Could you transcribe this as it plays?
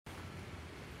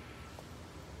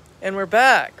And we're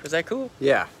back. Was that cool?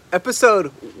 Yeah.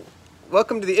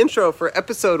 Welcome to the intro for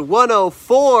episode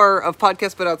 104 of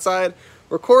Podcast But Outside,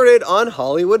 recorded on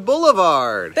Hollywood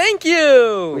Boulevard. Thank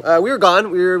you! We were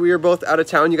gone. We were both out of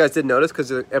town. You guys didn't notice because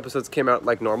the episodes came out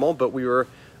like normal, but we were,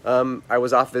 I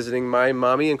was off visiting my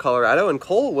mommy in Colorado, and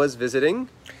Cole was visiting...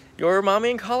 Your mommy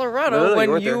in Colorado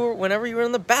whenever you were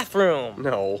in the bathroom.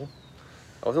 No.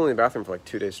 I was only in the bathroom for like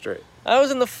 2 days straight. I was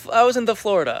in the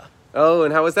Florida. Oh,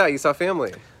 and how was that? You saw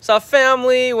family? Saw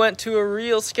family, went to a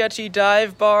real sketchy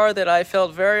dive bar that I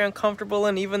felt very uncomfortable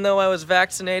in even though I was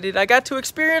vaccinated. I got to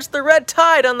experience the red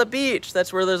tide on the beach.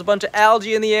 That's where there's a bunch of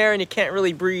algae in the air and you can't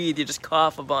really breathe. You just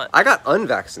cough a bunch. I got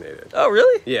unvaccinated. Oh,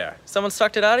 really? Yeah. Someone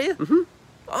sucked it out of you? Mm-hmm.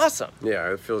 Awesome.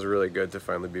 Yeah, it feels really good to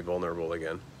finally be vulnerable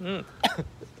again.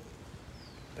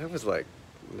 That was like,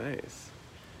 nice.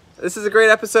 This is a great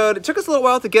episode. It took us a little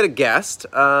while to get a guest.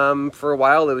 For a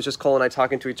while, it was just Cole and I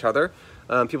talking to each other.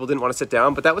 People didn't want to sit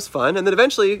down, but that was fun. And then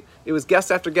eventually, it was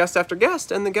guest after guest after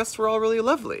guest, and the guests were all really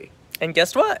lovely. And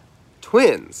guess what?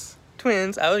 Twins.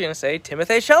 Twins. I was going to say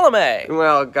Timothée Chalamet.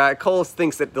 Well, Cole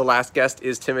thinks that the last guest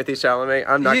is Timothée Chalamet.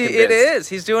 I'm not convinced. It is.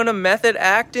 He's doing a method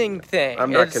acting thing.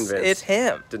 I'm not convinced. It's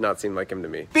him. Did not seem like him to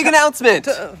me. Big announcement!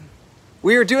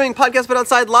 We are doing Podcast But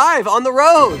Outside live on the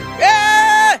road.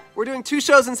 Yeah! We're doing 2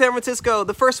 shows in San Francisco.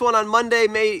 The first one on Monday,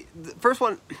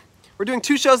 we're doing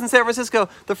 2 shows in San Francisco.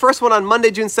 The first one on Monday,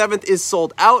 June 7th is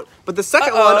sold out, but the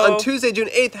second one on Tuesday, June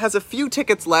 8th has a few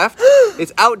tickets left.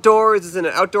 It's outdoors. It's in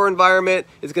an outdoor environment.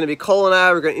 It's going to be Cole and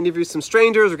I. We're going to interview some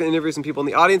strangers. We're going to interview some people in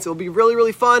the audience. It will be really,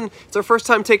 really fun. It's our first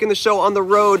time taking the show on the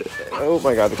road. Oh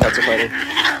my God, the cats are fighting.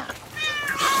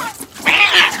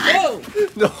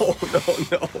 No.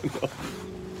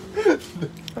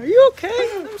 Are you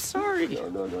okay? I'm sorry.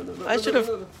 No. I should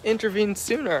have intervened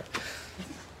sooner.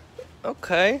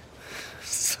 Okay.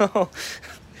 So,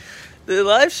 the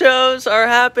live shows are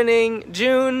happening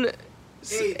June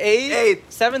 8th?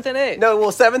 7th and 8th. No,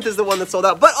 well, 7th is the one that's sold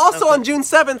out. But also on June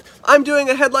 7th, I'm doing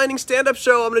a headlining stand-up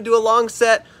show. I'm going to do a long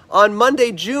set on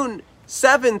Monday, June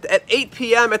 7th at 8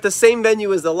 p.m. at the same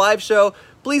venue as the live show.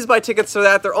 Please buy tickets for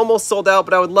that. They're almost sold out,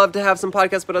 but I would love to have some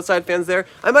Podcast But Outside fans there.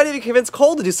 I might even convince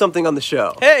Cole to do something on the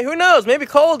show. Hey, who knows? Maybe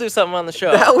Cole will do something on the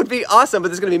show. That would be awesome, but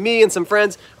there's going to be me and some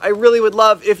friends. I really would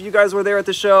love if you guys were there at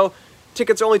the show.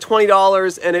 Tickets are only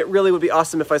 $20, and it really would be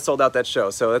awesome if I sold out that show.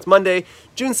 So that's Monday,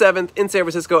 June 7th in San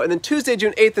Francisco, and then Tuesday,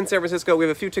 June 8th in San Francisco. We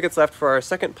have a few tickets left for our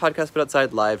second Podcast But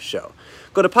Outside live show.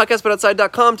 Go to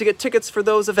podcastbutoutside.com to get tickets for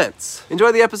those events.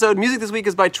 Enjoy the episode. Music this week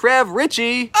is by Trev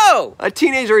Ritchie. Oh! A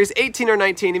teenager. He's 18 or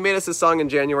 19. He made us a song in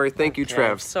January. Thank you,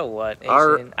 Trev. So what?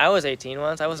 18. I was 18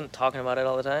 once. I wasn't talking about it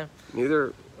all the time.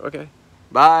 Neither. Okay.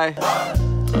 Bye.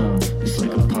 It's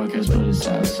like a podcast, but it's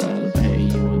outside. Hey,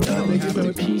 you a dollar for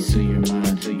a piece of your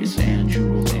mind. It's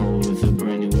Andrew Cole with a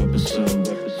brand new episode.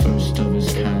 First of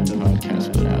its kind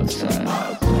podcast, but outside.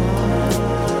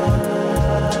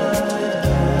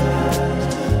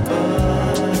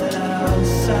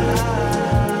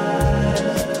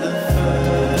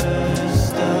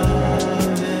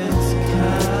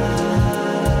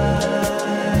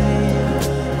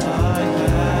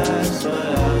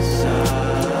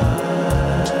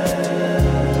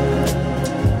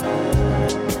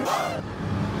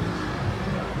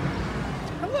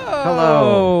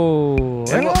 Hello.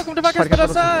 And welcome to Podcast But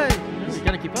Outside. We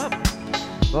gotta keep up.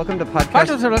 Welcome to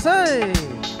Podcast But Outside.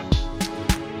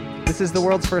 This is the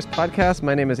world's first podcast.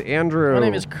 My name is Andrew. My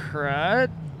name is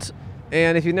Krut.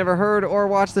 And if you've never heard or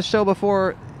watched the show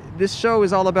before, this show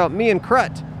is all about me and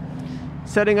Krut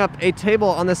setting up a table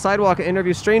on the sidewalk and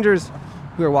interview strangers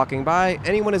who are walking by.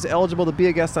 Anyone is eligible to be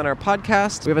a guest on our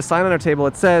podcast. We have a sign on our table.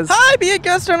 It says, "Hi, be a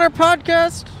guest on our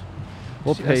podcast."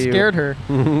 We'll pay you. I scared her.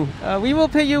 We will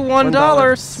pay you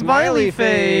 $1 smiley face.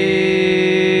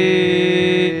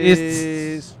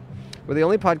 We're the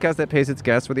only podcast that pays its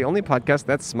guests. We're the only podcast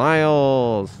that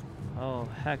smiles. Oh,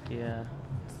 heck yeah.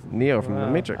 Neo from the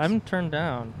Matrix. I'm turned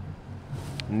down.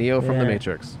 Neo from the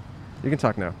Matrix. You can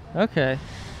talk now. Okay.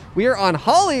 We are on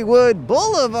Hollywood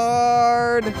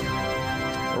Boulevard.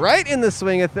 Right in the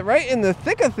swing of right in the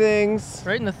thick of things.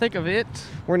 Right in the thick of it.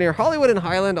 We're near Hollywood and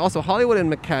Highland, also Hollywood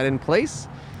and McCadden Place.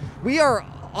 We are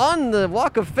on the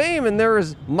Walk of Fame, and there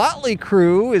is Motley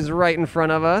Crue is right in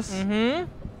front of us. Mm-hmm.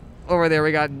 Over there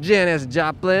we got Janis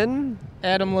Joplin.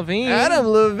 Adam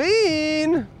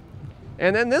Levine.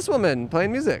 And then this woman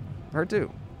playing music. Her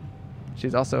too.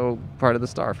 She's also part of the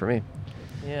star for me.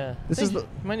 Yeah. You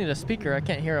might need a speaker. I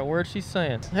can't hear a word she's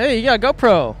saying. Hey, you got a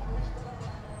GoPro.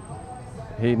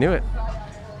 He knew it.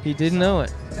 He didn't know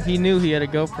it. He knew he had a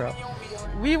GoPro.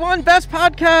 We won Best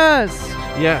Podcast!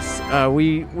 Yes.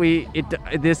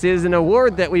 This is an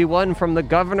award that we won from the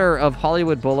governor of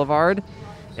Hollywood Boulevard,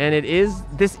 and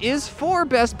this is for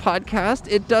best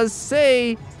podcast. It does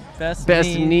say best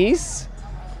niece,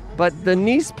 but the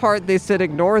niece part, they said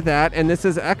ignore that, and this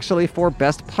is actually for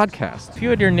best podcast. If you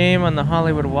had your name on the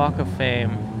Hollywood Walk of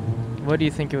Fame, what do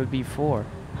you think it would be for?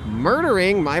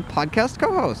 Murdering my podcast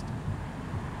co-host.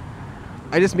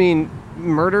 I just mean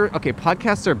murder. Okay,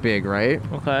 podcasts are big, right?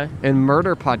 Okay. And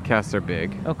murder podcasts are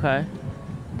big. Okay.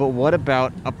 But what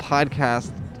about a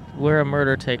podcast where a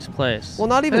murder takes place? Well,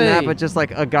 not even that, but just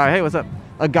like a guy. Hey, what's up?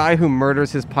 A guy who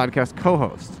murders his podcast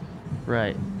co-host.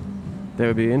 Right. That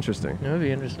would be interesting. That would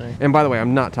be interesting. And by the way,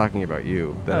 I'm not talking about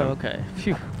you. Okay.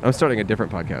 Phew. I'm starting a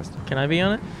different podcast. Can I be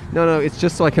on it? No, it's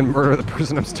just so I can murder the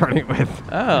person I'm starting it with.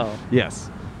 Oh. Yes.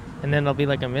 And then it'll be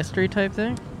like a mystery type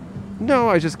thing? No,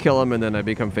 I just kill him and then I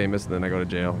become famous and then I go to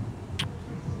jail.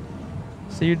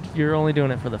 So you're only doing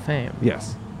it for the fame?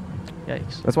 Yes.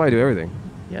 Yikes. That's why I do everything.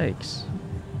 Yikes.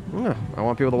 Yeah, I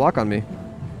want people to walk on me.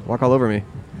 Walk all over me.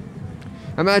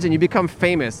 Imagine you become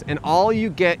famous and all you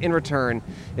get in return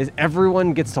is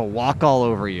everyone gets to walk all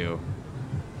over you.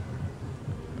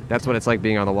 That's what it's like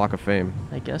being on the Walk of Fame.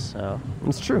 I guess so.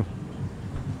 It's true.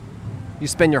 You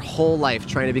spend your whole life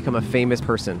trying to become a famous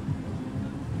person.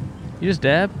 You just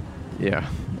dab? Yeah.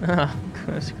 Oh,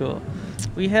 that's cool.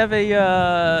 We have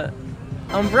a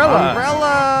umbrella.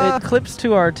 Umbrella! It clips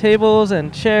to our tables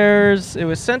and chairs. It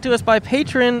was sent to us by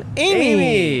patron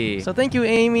Amy. So thank you,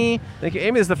 Amy. Thank you,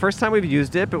 Amy. This is the first time we've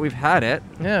used it, but we've had it.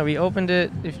 Yeah, we opened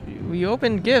it. We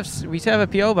opened gifts. We have a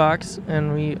P.O. box,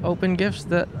 and we open gifts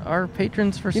that our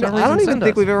patrons for some reason I don't even send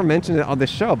think us. we've ever mentioned it on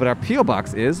this show, but our P.O.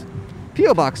 box is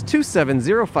P.O. Box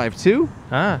 27052,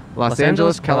 Los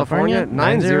Angeles, California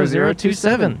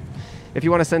 90027. If you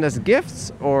want to send us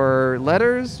gifts or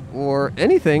letters or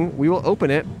anything, we will open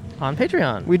it. On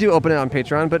Patreon. We do open it on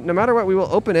Patreon, but no matter what, we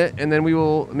will open it, and then we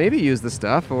will maybe use the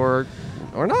stuff or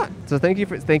not. So thank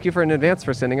you for in advance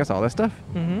for sending us all this stuff.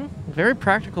 Mm-hmm. Very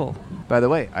practical. By the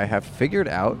way, I have figured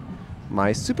out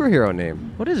my superhero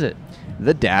name. What is it?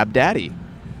 The Dab Daddy.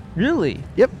 Really?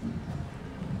 Yep.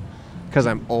 Because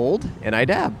I'm old and I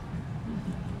dab.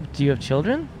 Do you have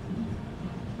children?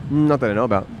 Not that I know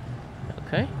about.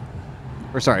 Okay.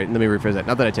 Or sorry, let me rephrase that.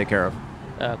 Not that I take care of.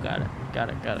 Oh, got it.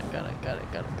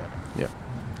 Yeah.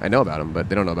 I know about them, but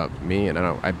they don't know about me, and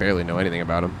I barely know anything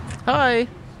about them. Hi.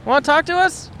 Want to talk to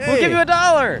us? Hey. We'll give you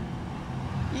 $1.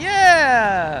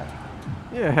 Yeah.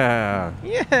 Yeah.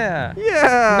 Yeah.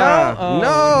 Yeah.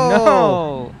 No.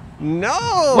 Oh,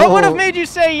 No. What would have made you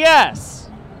say yes?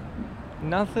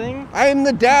 Nothing? I'm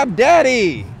the Dab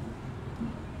Daddy.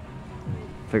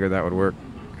 Figured that would work.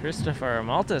 Christopher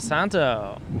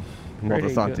Maltasanto.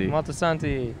 Maltasanti.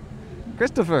 Maltasanti.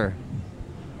 Christopher.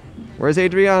 Where's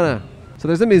Adriana? So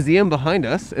there's a museum behind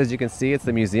us. As you can see, it's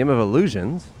the Museum of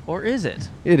Illusions. Or is it?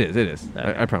 It is.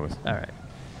 Okay. I promise. All right.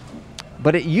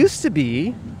 But it used to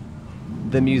be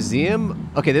the museum.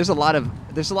 Okay, there's a lot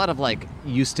of like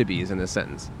used to be's in this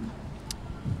sentence.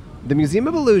 The Museum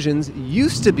of Illusions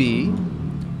used to be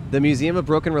the Museum of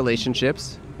Broken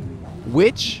Relationships,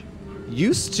 which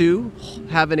used to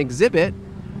have an exhibit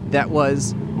that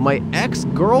was my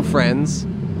ex-girlfriend's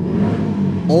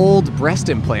old breast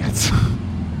implants.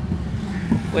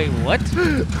 Wait, what?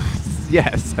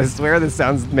 Yes, I swear this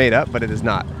sounds made up, but it is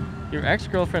not. Your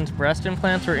ex-girlfriend's breast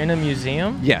implants were in a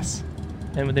museum? Yes.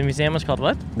 And the museum was called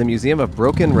what? The Museum of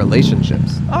Broken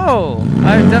Relationships. Oh,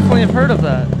 I definitely have heard of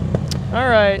that. All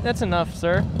right, that's enough,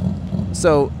 sir.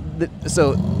 So.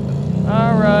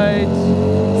 All right.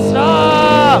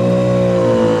 Stop!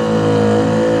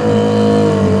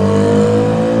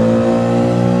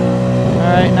 All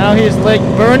right, now he's like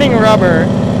burning rubber.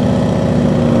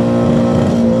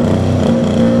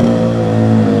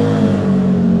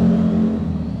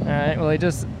 All right, well, he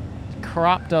just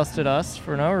crop dusted us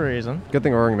for no reason. Good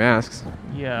thing we're wearing masks.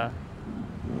 Yeah,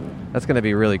 That's gonna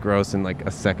be really gross in like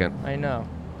a second. I know.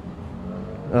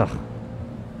 Ugh.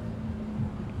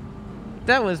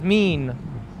 That was mean.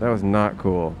 That was not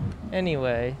cool.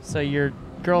 Anyway, so your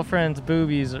girlfriend's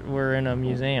boobies were in a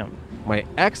museum. My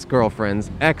ex-girlfriend's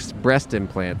breast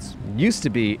implants used to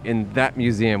be in that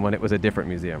museum when it was a different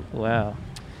museum. Wow.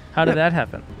 How did that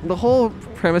happen? The whole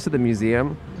premise of the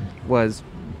museum was,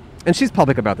 and she's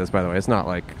public about this, by the way. It's not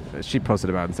like she posted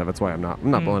about it and stuff. That's why I'm not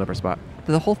blowing up her spot.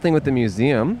 The whole thing with the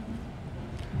museum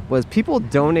was people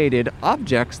donated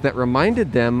objects that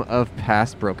reminded them of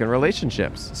past broken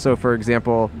relationships. So, for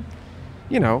example,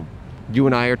 you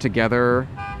and I are together,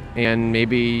 and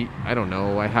maybe, I don't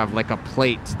know, I have like a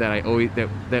plate that I always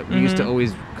that we used to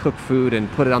always cook food and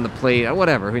put it on the plate,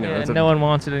 whatever. Who knows? Yeah, no one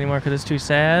wants it anymore because it's too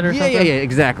sad or something? Yeah,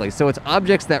 exactly. So it's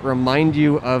objects that remind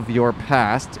you of your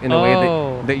past in a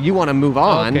way that you want to move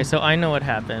on. Okay, so I know what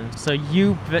happened. So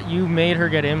you made her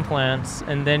get implants,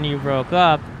 and then you broke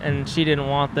up, and she didn't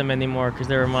want them anymore because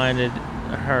they reminded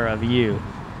her of you.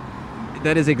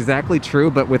 That is exactly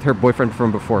true, but with her boyfriend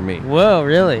from before me. Whoa,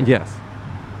 really? Yes.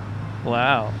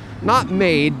 Wow. Not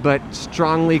made, but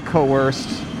strongly coerced.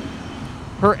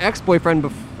 Her ex-boyfriend,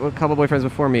 a couple boyfriends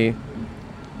before me,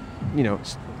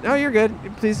 oh, you're good.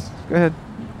 Please, go ahead.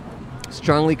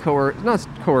 Strongly not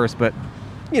coerced, but,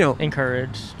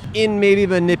 encouraged. In maybe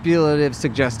manipulative,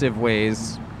 suggestive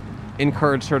ways,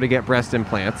 encouraged her to get breast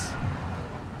implants.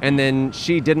 And then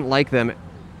she didn't like them,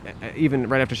 even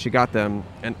right after she got them,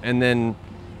 and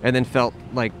then felt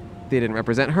like they didn't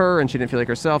represent her, and she didn't feel like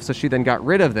herself, so she then got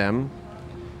rid of them,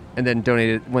 and then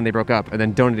donated, when they broke up, and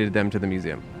then donated them to the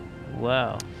museum.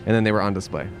 Wow. And then they were on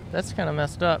display. That's kind of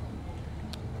messed up.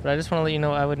 But I just want to let you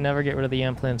know I would never get rid of the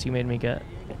implants you made me get.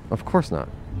 Of course not.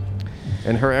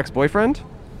 And her ex-boyfriend?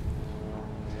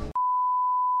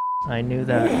 I knew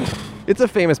that. It's a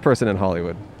famous person in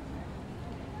Hollywood.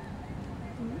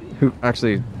 Who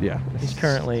actually, yeah. He's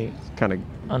currently kind of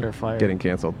under fire. Getting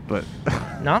canceled, but...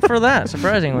 Not for that,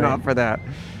 surprisingly. Not for that.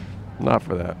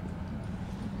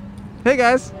 Hey,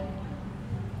 guys.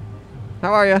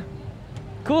 How are you?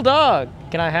 Cool dog.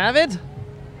 Can I have it?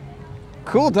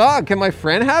 Cool dog. Can my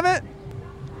friend have it?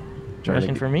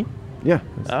 Question for me? Yeah.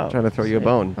 Oh, trying to throw you a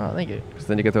bone. Oh, thank you. Because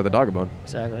then you can throw the dog a bone.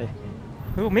 Exactly.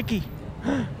 Ooh, Mickey.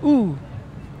 Ooh.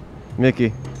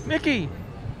 Mickey. Mickey.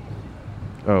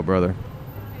 Oh, brother.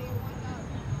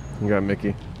 You got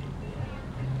Mickey.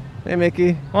 Hey,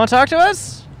 Mickey. Want to talk to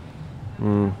us?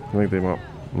 I think they won't.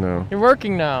 No. You're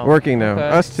working now. Working now. Okay.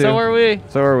 Us too. So are we.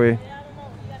 So are we.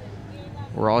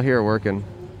 We're all here working.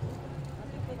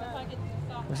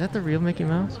 Was that the real Mickey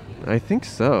Mouse? I think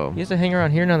so. He has to hang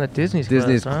around here now that Disney's closed.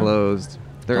 Disney's closed.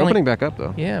 They're opening back up,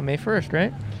 though. Yeah, May 1st,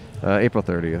 right? April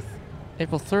 30th.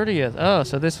 April 30th. Oh,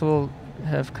 so this will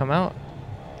have come out.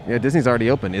 Yeah, Disney's already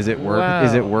open. Is it Wow.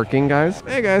 Is it working, guys?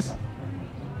 Hey, guys.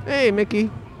 Hey,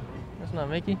 Mickey. That's not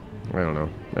Mickey. I don't know.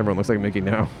 Everyone looks like Mickey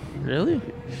now. Really?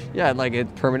 Yeah, like it's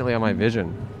permanently on my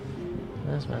vision.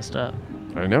 That's messed up.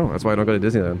 I know. That's why I don't go to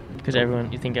Disneyland. Because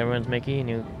you think everyone's Mickey and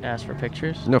you ask for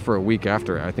pictures? No, for a week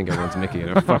after, I think everyone's Mickey, and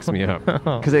it fucks me up.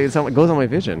 Oh. Because it goes on my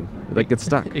vision. It like gets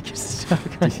stuck. It gets stuck.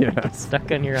 Yeah. It gets stuck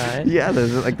on your eye. Yeah,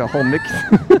 there's like the whole Mickey.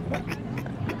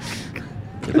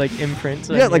 It like imprints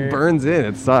on Yeah, it like your... burns in.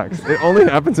 It sucks. It only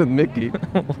happens with Mickey.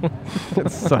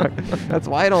 It sucks. That's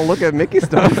why I don't look at Mickey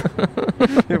stuff.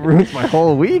 It ruins my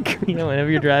whole week. You know, whenever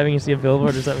you're driving, you see a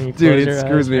billboard or something, you Dude, close it your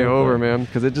screws eyes me for it. over, man,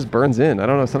 because it just burns in. I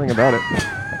don't know, something about it.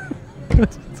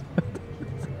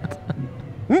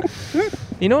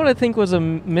 You know what I think was a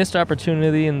missed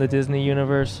opportunity in the Disney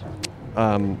universe?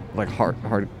 Like hard.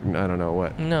 I don't know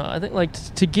what. No, I think like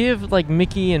to give like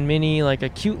Mickey and Minnie like a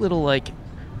cute little like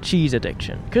cheese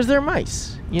addiction, because they're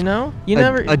mice. You know,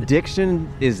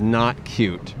 Addiction is not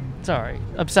cute. Sorry,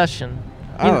 obsession.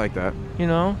 I like that. You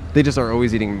know, They just are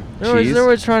always eating cheese. they're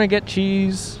always trying to get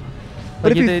cheese.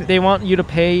 But Like they want you to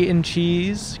pay in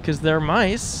cheese because they're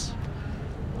mice.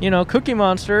 You know, Cookie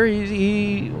Monster,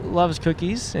 he loves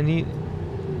cookies, and he...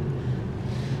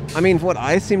 I mean, what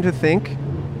I seem to think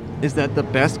is that the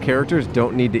best characters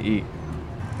don't need to eat.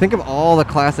 Think of all the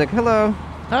classic, hello.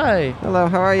 Hi. Hello,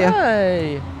 how are you?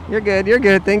 Hi. You're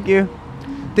good, thank you.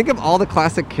 Think of all the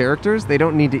classic characters, they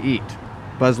don't need to eat.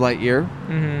 Buzz Lightyear.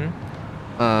 Mm-hmm.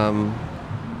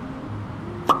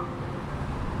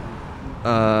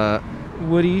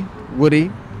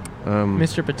 Woody.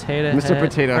 Mr. Potato Mr. Head.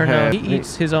 Potato or Head. No, he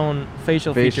eats his own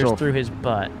facial features through his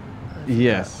butt.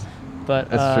 Yes. But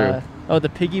that's true. Oh, the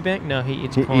piggy bank? No, he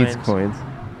eats He coins. eats coins.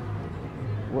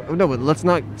 No, but let's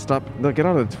not stop. No, get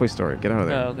out of the Toy Story. Get out of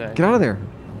there. Oh, okay. Get out of there.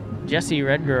 Jessie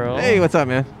Red Girl. Hey, what's up,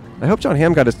 man? I hope John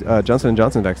Hamm got his Johnson &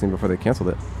 Johnson vaccine before they canceled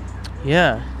it.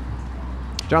 Yeah.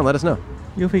 John, let us know.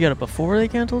 You hope he got it before they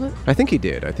canceled it? I think he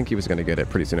did. I think he was going to get it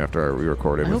pretty soon after we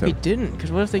recorded I with hope him. he didn't, because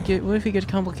what if he gets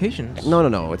complications?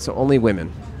 No. It's only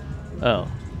women. Oh,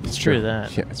 it's true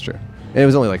that. Yeah, it's true. And it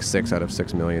was only like 6 out of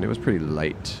 6 million. It was pretty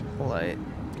light. Light.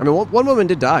 I mean, one woman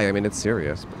did die. I mean, it's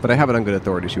serious. But I have it on good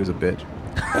authority. She was a bitch.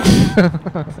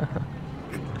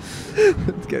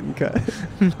 It's getting cut.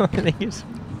 No,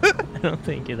 I don't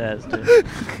think it has to.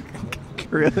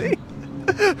 Really?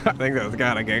 I think that's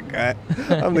gotta get cut.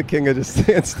 I'm the king of just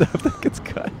saying stuff that gets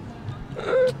cut.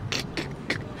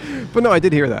 But no, I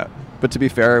did hear that. But to be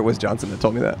fair, it was Johnson that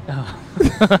told me that.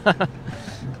 Oh.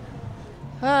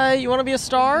 Hi, you want to be a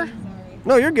star?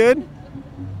 No, you're good.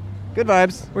 Good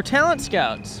vibes. We're talent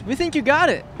scouts. We think you got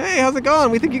it. Hey, how's it going?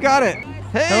 We think you got it.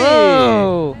 Hey.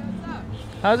 Hello.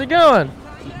 How's it going?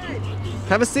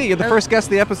 Have a seat. You're the first guest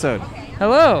of the episode.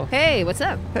 Hello. Hey, what's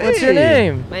up? Hey. What's your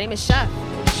name? My name is Chef.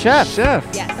 Chef.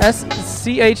 Yes.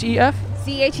 SCHEF?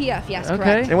 CHEF, yes, Okay.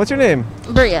 correct. And what's your name?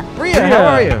 Bria. Bria, how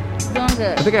are you? Doing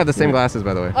good. I think I have the same glasses,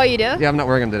 by the way. Oh, you do? Yeah, I'm not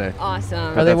wearing them today. Awesome.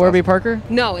 Are they That's Warby awesome. Parker?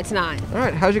 No, it's not. All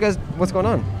right, what's going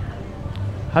on?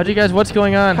 What's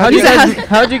going on? How'd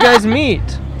How'd you guys meet?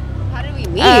 How did we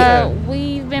meet?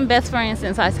 We've been best friends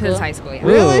since high school. Since high school, yeah.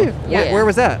 Really? Yeah. Where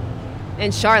was that?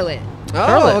 In Charlotte. Oh,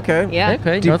 Charlotte. okay. Yeah.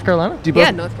 Okay, Do you- North Carolina? Do you both,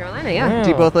 Yeah, North Carolina, yeah. do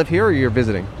you both live here or you're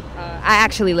visiting? I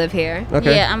actually live here.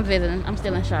 Okay. Yeah, I'm visiting. I'm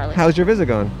still in Charlotte. How's your visit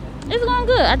going? It's going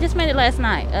good. I just made it last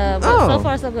night. But Oh. so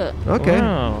far, so good. Okay.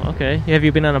 Wow, okay. Have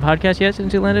you been on a podcast yet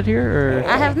since you landed here? Or?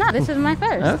 I have not. This is my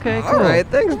first. Okay, cool. All right,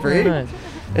 thanks, Bree. Nice.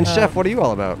 And Chef, what are you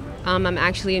all about? I'm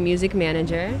actually a music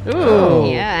manager. Ooh.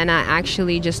 Yeah, and I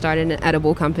actually just started an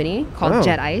edible company called Oh.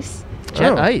 Jet Ice.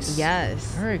 Jet Oh. Ice. Yes.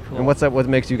 Very cool. And what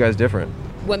makes you guys different?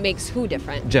 What makes who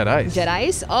different? Jet Ice. Jet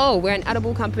Ice? Oh, we're an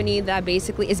edible company that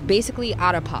is basically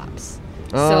Otter Pops.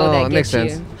 Oh, so that that makes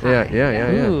gets sense. you Yeah, high.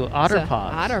 yeah. Ooh, Otter So,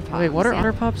 Pops. Otter Wait, what are Pops, yeah.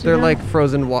 Otter Pops? They're again? like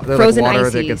frozen water. Frozen like water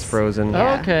ices. that gets frozen. Oh,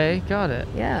 Yeah. okay, got it.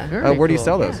 Yeah. Very Where do you cool.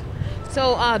 sell those?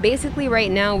 So basically,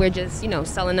 right now we're just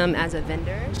selling them as a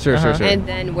vendor, Sure, Uh-huh. sure. and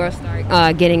then we'll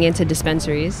start getting into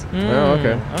dispensaries. Oh,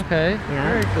 okay. Okay. Yeah.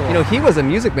 Very cool. You know, he was a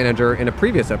music manager in a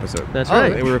previous episode. That's Oh,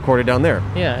 right. that we recorded down there.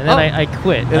 Yeah, and then I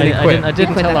quit. then you quit. I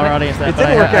didn't quit tell that our quick? audience that, It but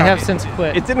didn't work I out. have since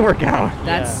quit. It didn't work out.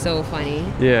 That's Yeah. so funny.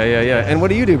 Yeah. And what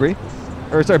do you do, Bree?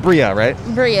 Or sorry, Bria, right?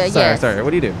 Bria, yes. Sorry. What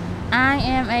do you do? I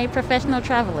am a professional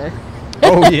traveler.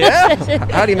 Oh yeah.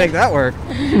 How do you make that work?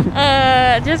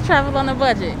 Just travel on a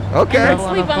budget. Okay. And Travel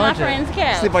on sleep a on my budget. friend's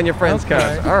couch. Sleep on your friend's Okay.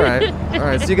 couch. All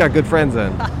right. So you got good friends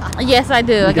then. Yes, I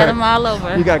do. I got- got them all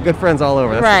over. You got good friends all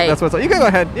over. That's, Right. That's what's. You can go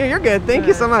ahead. Yeah, you're good. Thank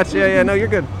you so much. Yeah. No, you're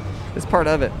good. It's part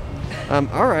of it.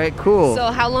 All right. Cool. So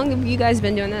how long have you guys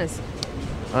been doing this?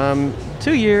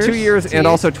 2 years. 2 years and years.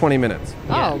 also 20 minutes.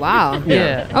 Oh wow.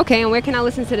 Yeah. Okay, and where can I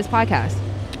listen to this podcast?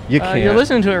 You can't. You're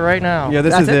listening to it right now. Yeah,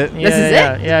 this That's is it? it. Yeah, This is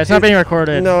yeah, it? Yeah, it's not being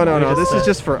recorded. No. We This is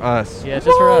just for us. Yeah, it's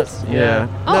just for us. Yeah.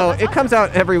 Oh, No, that's it comes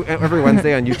out every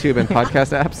Wednesday on YouTube and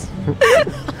podcast apps.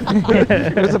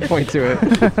 There's a point to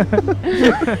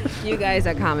it. You guys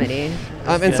are comedy.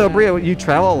 And so, Bria, you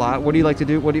travel a lot. What do you like to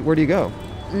do? Where do you go?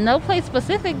 No place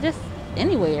specific, just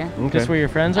anywhere. Just where your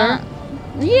friends are?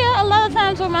 Yeah, a lot of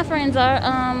times where my friends are.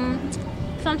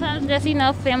 Sometimes just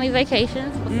family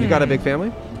vacations. You got a big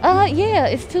family? Yeah,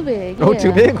 it's too big. Oh, yeah.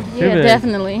 too big? Yeah, big.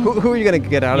 definitely. Who are you gonna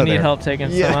get out You of need there? help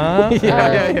taking Yeah. some up?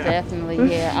 Yeah.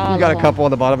 Definitely, yeah. All You got of a couple on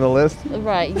the bottom of the list. them.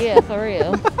 Right, yeah, for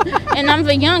real. And I'm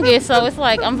the youngest, so it's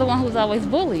like I'm the one who's always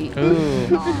bullied. Ooh.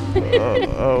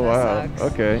 Oh wow. sucks.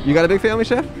 Okay. You got a big family,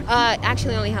 Chef?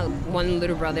 Actually, I only have one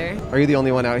little brother. Are you the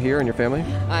only one out here in your family?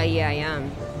 Yeah, I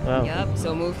am. Wow. Yep.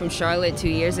 So moved from Charlotte 2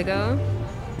 years ago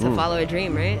to follow a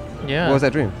dream, right? Yeah. What was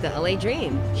that dream? The LA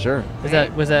dream. Sure. Was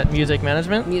that music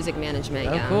management? Music management.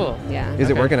 Oh, yeah. cool. Yeah. Is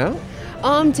it Okay. working out?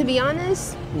 To be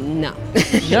honest, no.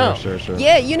 No. Sure.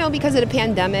 Yeah, because of the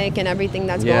pandemic and everything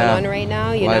that's Yeah. going on right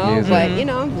now, Live music.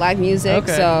 but live music.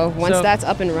 Okay. So once So- that's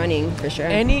up and running, for sure.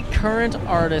 Any current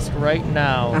artist right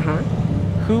now, Uh-huh.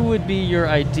 who would be your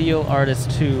ideal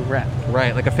artist to rap?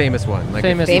 Right, like a famous one. Like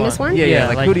Famous one? Yeah.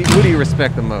 Like who do you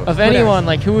respect the most? Of anyone,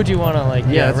 like who would you want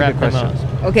to Yeah, that's a rap good the question.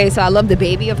 most? Okay, so I love the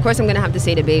baby. Of course, I'm gonna have to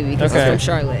say the baby because Okay. I'm from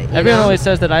Charlotte. you Everyone know? always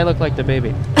says that I look like the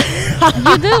baby.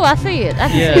 You do, I see it. I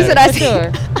see Yeah. it. You said I for see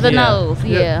sure. The Yeah. nose,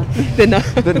 yeah. The no-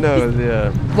 The nose,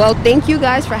 yeah. Well, thank you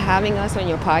guys for having us on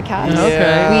your podcast. Okay.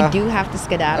 Yeah. We do have to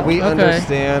skedaddle. We Okay.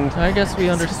 understand. I guess we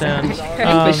understand.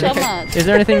 Thank you so much. Is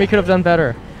there anything we could have done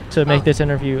better to make this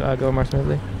interview go more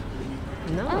smoothly?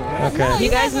 no. Okay. You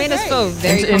guys made us feel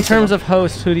very In terms of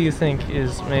host, who do you think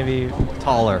is maybe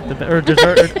Taller. or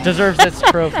deserves this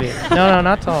trophy? No,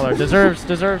 not taller.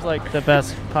 Deserves like the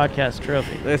best podcast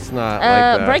trophy. It's not like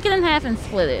that. Break it in half and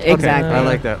split it. Okay, Exactly. I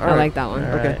like that. All I right. like that one.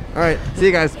 All All right. Okay. All right. See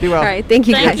you guys. Be well. right, thank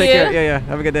you Thank guys. Take you. care. Yeah.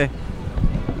 Have a good day.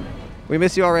 We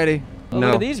miss you already. Oh, no.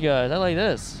 look at these guys. I like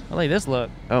this. I like this look.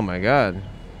 Oh my God.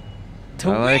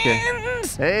 Twins. I like it.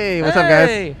 Hey, what's up,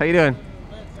 Hey. guys? How you doing?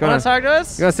 What's going Want to on? talk to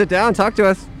us? You want to sit down and talk to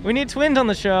us? We need twins on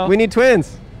the show. We need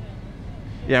twins.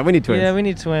 Yeah, we need twins. Yeah, we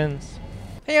need twins.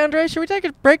 Hey, Andre, should we take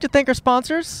a break to thank our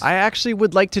sponsors? I actually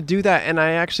would like to do that, and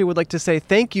I actually would like to say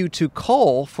thank you to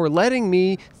Cole for letting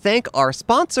me thank our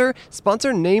sponsor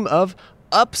name of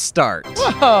Upstart.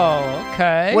 Whoa,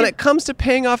 okay. When it comes to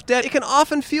paying off debt, it can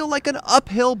often feel like an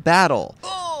uphill battle.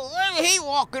 hate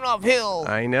walking uphill.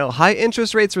 I know. High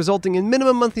interest rates resulting in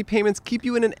minimum monthly payments keep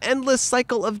you in an endless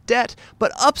cycle of debt,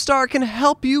 but Upstart can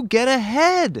help you get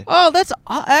ahead. Oh, that's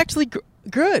actually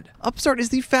good. Upstart is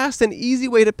the fast and easy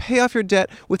way to pay off your debt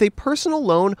with a personal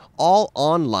loan all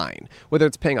online. Whether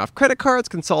it's paying off credit cards,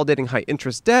 consolidating high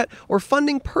interest debt, or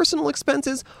funding personal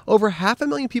expenses, over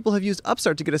 500,000 people have used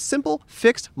Upstart to get a simple,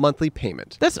 fixed monthly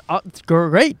payment. That's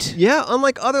great. Yeah,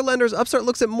 unlike other lenders, Upstart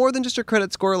looks at more than just your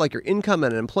credit score, like your income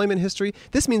and employment history.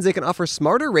 This means they can offer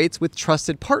smarter rates with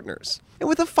trusted partners. And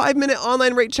with a 5-minute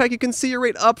online rate check, you can see your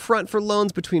rate up front for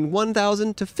loans between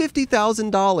 $1,000 to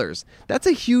 $50,000. That's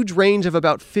a huge range of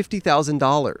about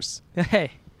 $50,000.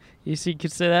 Hey, you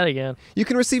could say that again. You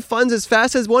can receive funds as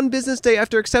fast as 1 business day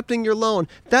after accepting your loan.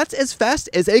 That's as fast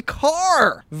as a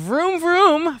car. Vroom,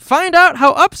 vroom. Find out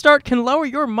how Upstart can lower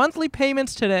your monthly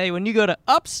payments today when you go to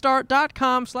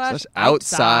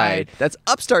upstart.com/outside. That's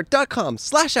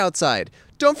upstart.com/outside.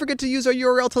 Don't forget to use our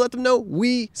URL to let them know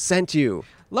we sent you.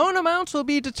 Loan amounts will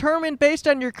be determined based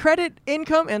on your credit,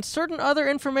 income, and certain other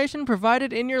information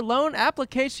provided in your loan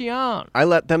application. I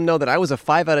let them know that I was a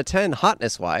 5 out of 10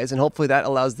 hotness-wise, and hopefully that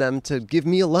allows them to give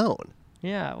me a loan.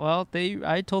 Yeah, well,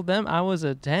 I told them I was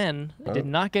a 10. I did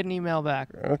not get an email back.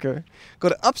 Okay. Go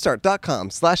to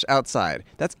upstart.com/outside.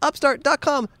 That's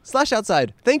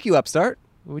upstart.com/outside. Thank you, Upstart.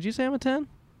 Would you say I'm a 10?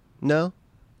 No.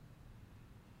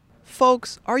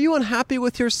 Folks, are you unhappy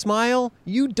with your smile?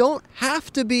 You don't have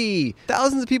to be.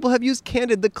 Thousands of people have used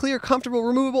Candid, the clear, comfortable,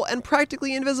 removable, and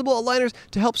practically invisible aligners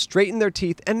to help straighten their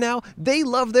teeth, and now they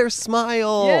love their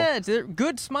smile. Yeah,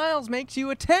 good smiles makes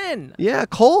you a 10. Yeah,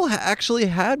 Cole actually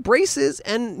had braces,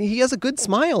 and he has a good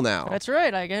smile now. That's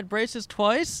right. I had braces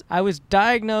twice. I was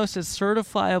diagnosed as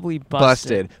certifiably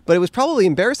busted. But it was probably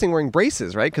embarrassing wearing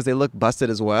braces, right? Because they look busted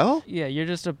as well? Yeah, you're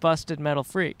just a busted metal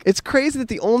freak. It's crazy that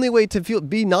the only way to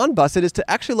be non-busted is to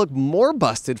actually look more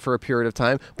busted for a period of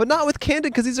time, but not with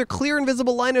Candid, because these are clear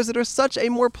invisible liners that are such a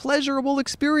more pleasurable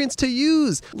experience to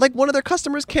use. Like one of their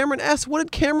customers, Cameron S. What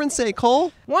did Cameron say,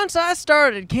 Cole? Once I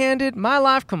started Candid, my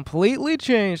life completely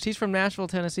changed. He's from Nashville,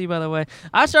 Tennessee, by the way.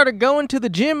 I started going to the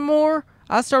gym more.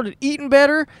 I started eating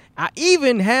better. I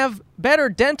even have better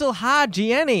dental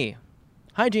hygiene.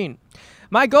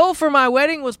 My goal for my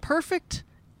wedding was perfect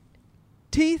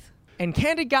teeth, and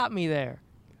Candid got me there.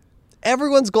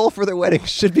 Everyone's goal for their wedding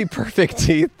should be perfect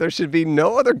teeth. There should be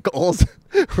no other goals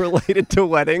related to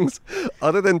weddings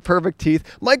other than perfect teeth.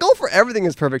 My goal for everything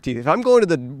is perfect teeth. If I'm going to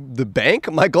the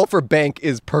bank, my goal for bank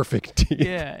is perfect teeth.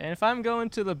 Yeah, and if I'm going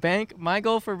to the bank, my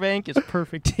goal for bank is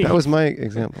perfect teeth. That was my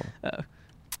example.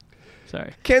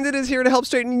 Sorry. Candid is here to help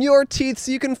straighten your teeth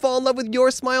so you can fall in love with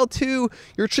your smile too.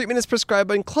 Your treatment is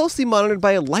prescribed and closely monitored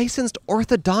by a licensed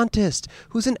orthodontist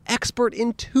who's an expert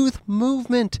in tooth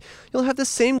movement. You'll have the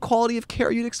same quality of care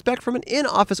you'd expect from an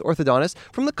in-office orthodontist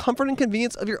from the comfort and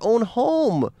convenience of your own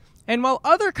home. And while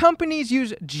other companies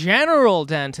use general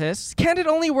dentists, Candid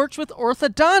only works with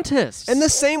orthodontists. And the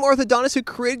same orthodontist who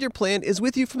created your plan is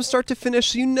with you from start to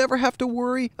finish, so you never have to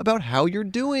worry about how you're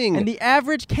doing. And the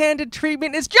average Candid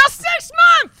treatment is just 6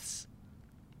 months!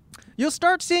 You'll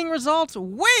start seeing results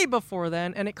way before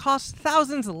then, and it costs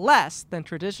thousands less than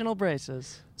traditional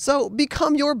braces. So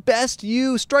become your best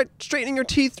you. Start straightening your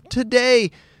teeth today.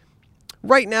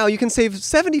 Right now, you can save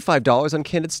 $75 on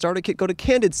Candid Starter Kit. Go to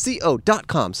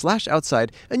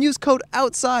candidco.com/outside and use code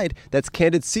OUTSIDE. That's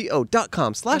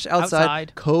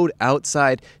candidco.com/outside. Code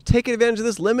OUTSIDE. Take advantage of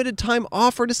this limited time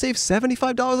offer to save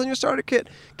 $75 on your starter kit.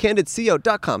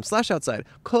 candidco.com/outside.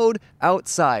 Code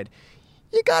OUTSIDE.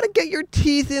 You got to get your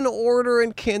teeth in order,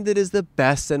 and Candid is the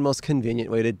best and most convenient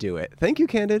way to do it. Thank you,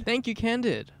 Candid. Thank you,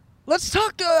 Candid. Let's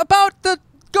talk about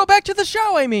go back to the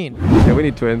show, I mean. Yeah, we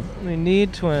need twins. We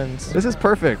need twins. This is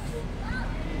perfect.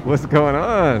 What's going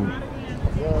on?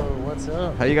 Yo, what's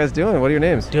up? How you guys doing? What are your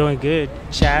names? Doing good.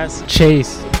 Chaz.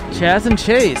 Chase. Chaz and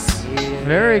Chase. Yeah.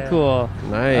 Very cool.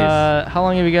 Nice. How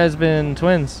long have you guys been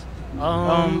twins?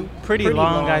 Pretty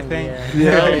long, I think.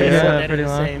 Yeah. Pretty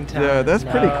long. Same time. Yeah, that's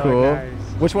pretty cool. Guys.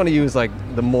 Which one of you is like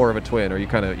the more of a twin? Or are you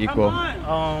kind of equal?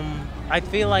 I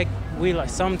feel like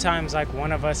sometimes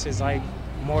one of us is like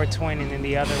more twinning than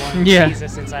the other one. Yeah. sees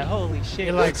us, it's like, holy shit.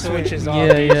 It like switches off.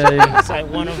 Yeah. It's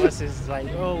like one of us is like,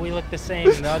 oh, we look the same.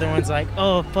 And the other one's like,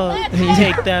 oh, fuck.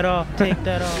 Take that off. Where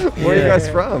are you guys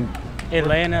from?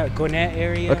 Atlanta, Gwinnett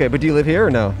area. Okay, but do you live here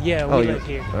or no? Yeah, we live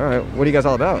here. All right. What are you guys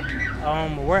all about?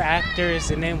 We're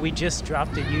actors, and then we just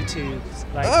dropped a YouTube.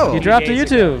 Oh. You dropped a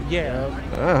YouTube? Yeah.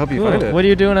 I hope you find it. What are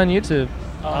you doing on YouTube?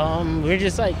 We're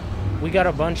just like we got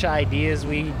a bunch of ideas.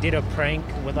 We did a prank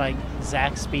with like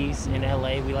Zaxby's in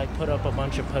LA. We like put up a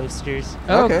bunch of posters.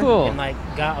 Oh, Okay. cool. And like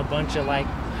got a bunch of like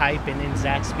hype, and then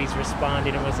Zaxby's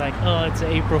responded and was like, "Oh, it's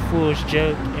an April Fool's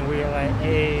joke," and we were like,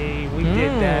 "Hey, we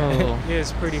did that." Oh. It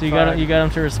was pretty So fun. you got him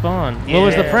to respond. What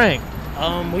was the Yeah. prank?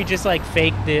 We just like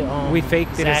faked it. We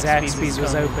faked it as Zaxby's Zaxby's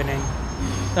was coming. opening.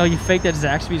 Oh, you faked that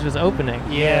Zaxby's was opening.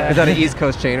 Yeah. Is that an East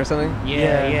Coast chain or something?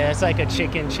 Yeah. It's like a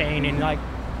chicken chain, and like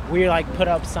we like put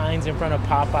up signs in front of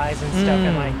Popeyes and stuff,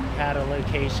 and like had a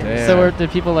location. Yeah. So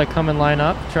did people like come and line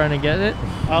up trying to get it?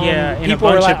 Yeah, and a people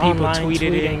were bunch like of people online tweeted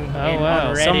it. tweeting. Oh, and wow.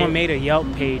 on Reddit. Someone made a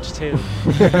Yelp page too.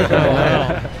 Oh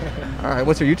wow. All right,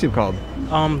 what's your YouTube called?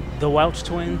 The Welch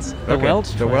twins. The Welch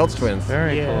The twins. Welch twins.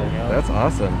 Very Yeah. cool. That's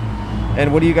awesome.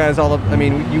 And what do you guys all? I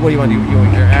mean, what do you want to do?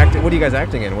 You're acting. What are you guys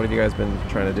acting in? What have you guys been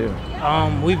trying to do?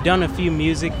 We've done a few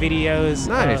music videos.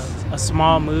 Nice. A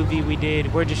small movie we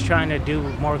did. We're just trying to do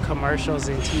more commercials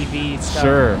and TV stuff.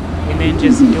 Sure. And then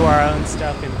just do our own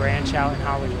stuff and branch out in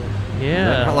Hollywood.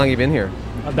 Yeah. How long have you been here?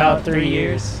 About 3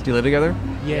 years. Do you live together?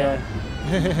 Yeah.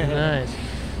 Nice.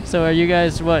 So are you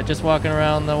guys just walking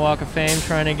around the Walk of Fame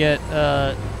trying to get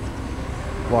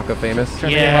Walk of Famous. Walk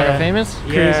of Famous?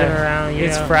 Cruising around, you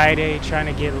It's know. Friday, trying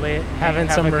to get lit, Having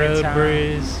have some a good road time.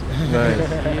 brews. Nice.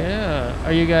 Yeah.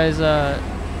 Are you guys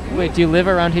wait, do you live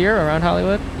around here, around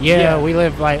Hollywood? Yeah, we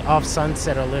live like off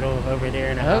Sunset a little over there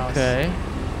in a house. Okay.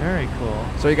 Very cool.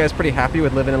 So are you guys pretty happy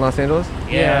with living in Los Angeles?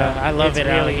 Yeah, I love it's it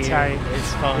out really here. tight.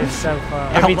 It's fun. It's so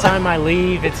fun. Every time I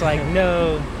leave, it's like,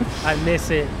 no, I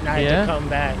miss it. And I Yeah? have to come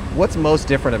back. What's most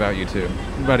different about you two?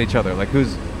 About each other? Like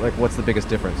what's the biggest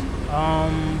difference?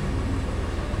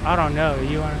 I don't know.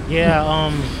 You want? Yeah,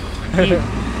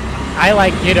 I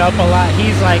like get up a lot.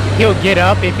 He's like, he'll get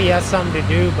up if he has something to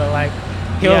do, but like,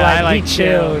 he'll he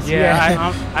chills.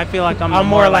 Yeah, I feel like I'm. I'm the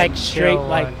more like chill straight,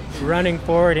 like one. running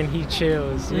forward, and he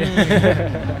chills.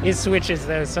 Yeah. It switches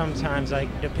though sometimes, like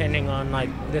depending on like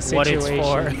the What situation. it's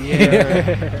for.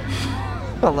 Yeah.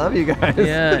 I love you guys.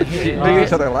 Yeah. Make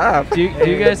each other laugh. Do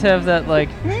you guys have that like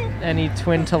any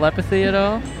twin telepathy at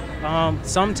all?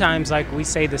 Sometimes like we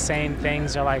say the same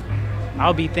things, or like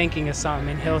I'll be thinking of something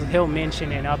and he'll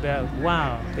mention it, and I'll be like,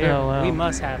 wow, Oh, wow. we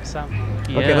must have something.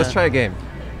 Okay, let's try a game.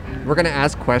 We're gonna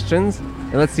ask questions,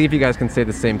 and let's see if you guys can say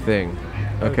the same thing.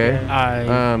 Okay.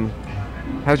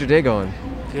 How's your day going?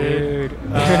 Good.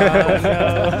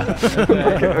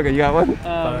 Okay, you got one?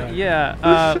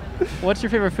 Yeah. What's your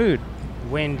favorite food?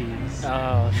 Wendy's.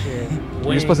 Oh shit.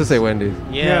 You're supposed to say Wendy's.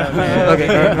 Yeah, man. Okay.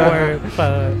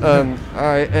 Or, All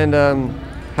right, and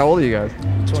how old are you guys?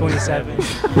 27.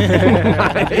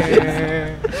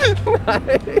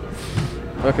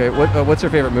 Okay, what's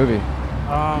your favorite movie?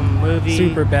 Movie.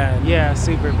 Super bad. Yeah,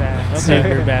 super bad. Okay.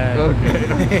 Super bad.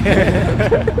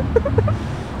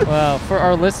 Well, for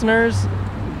our listeners,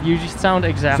 you just sound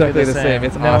exactly the same.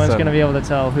 It's no one's awesome. gonna be able to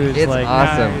tell who's It's like.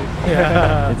 awesome.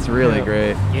 Yeah. It's really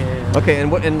great. Yeah. Okay,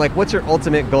 and what's your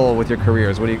ultimate goal with your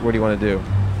careers? What do you want to do?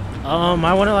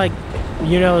 I want to like,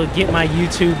 get my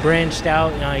YouTube branched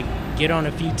out and like get on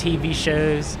a few TV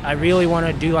shows. I really want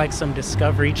to do like some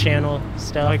Discovery Channel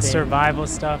stuff, Like and- survival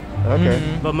stuff.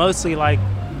 Okay. But mostly like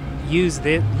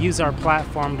use our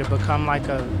platform to become like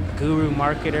a guru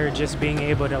marketer, just being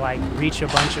able to like reach a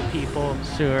bunch of people.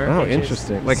 Sure. Oh, It just-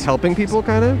 interesting. Like helping people,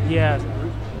 kind of. Yeah,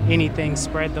 anything,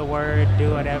 spread the word,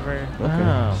 do whatever.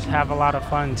 Wow. Have a lot of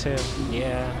fun too.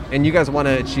 Yeah. And you guys want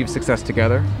to achieve success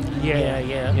together? Yeah.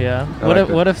 Yeah. Yeah. I What like if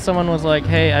that. what if someone was like,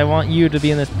 "Hey, I want you to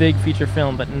be in this big feature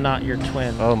film, but not your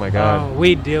twin." Oh my God.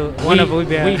 We do. We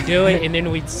we do it and then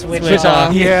we'd switch Switch off.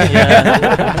 off.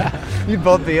 Yeah. You'd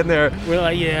both be in there, We're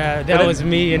like, yeah, that then- was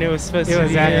me, and it was supposed It to was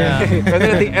be. that- Yeah.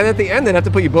 and at the end, they'd have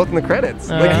to put you both in the credits.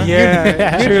 Uh-huh.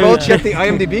 Yeah, you'd true. both get the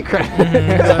IMDb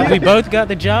credit. We both got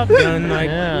the job done. Like,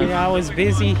 Yeah. I was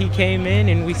busy. He came in,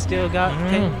 and we still got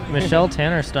paid. Michelle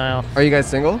Tanner style. Are you guys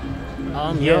single?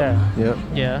 Yeah. Yep.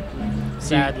 Yeah.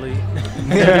 Sadly.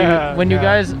 When you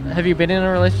guys have you been in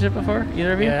a relationship before?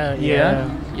 Either of you? Yeah.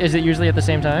 Is it usually at the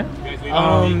same time?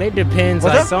 It depends.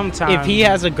 What's Like, up? sometimes. if he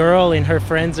has a girl and her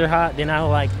friends are hot, then I'll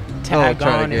like tag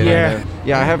try to on. get and- in Yeah. there.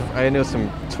 Yeah, I know some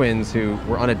twins who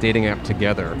were on a dating app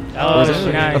together. Oh, There was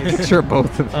a nice. picture of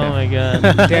both of them. Oh my god.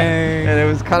 Dang. And it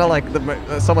was kind of like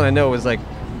someone I know was like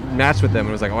matched with them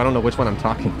and was like, oh, I don't know which one I'm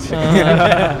talking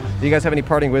to. Do you guys have any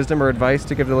parting wisdom or advice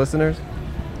to give the listeners?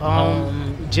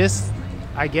 Just,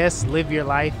 I guess, live your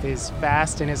life as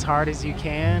fast and as hard as you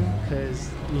can, because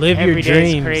Live your every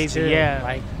day's dreams. crazy. too. Yeah.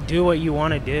 Like, do what you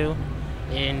want to do,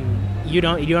 and you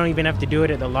don't even have to do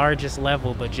it at the largest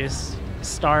level, but just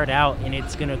start out, and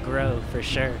it's gonna grow for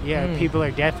sure. Yeah, people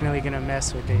are definitely gonna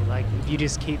mess with it. Like, if you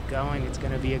just keep going, it's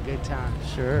gonna be a good time.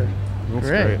 Sure. That's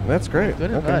Great. great. That's great.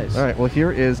 Good Okay. advice. All right. Well,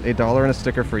 here is $1 and a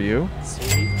sticker for you.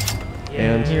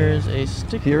 And here's a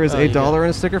sticker. here is $1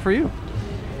 and a sticker for you.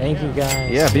 Thank you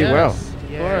guys. Yeah, be well.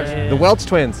 Of course. The Welch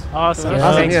twins. Awesome. Yeah.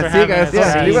 Awesome. Thanks Yeah, for see you having guys. us.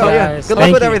 Yeah, See be you well. Yeah. guys. Good luck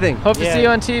Thank with you. everything. Hope to see you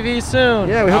on TV soon.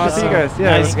 Yeah, we hope to see you guys. Yeah,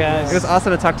 Thanks, guys. It was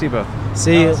awesome to talk to you both.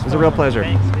 See you. It was a real pleasure.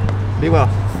 Thanks, man. Be well.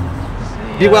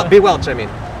 Be well. Be Welch. I mean.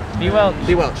 Be well.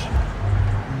 Be Welch.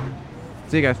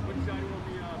 See you guys.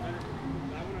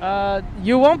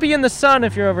 You won't be in the sun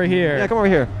if you're over here. Yeah, come over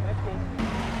here.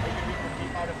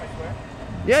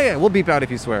 Yeah, we'll beep out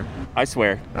if you swear. I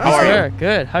swear. I How are Swear. you?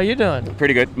 Good. How you doing?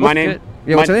 Pretty good. My name. good.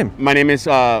 Yeah, what's your name? My name is.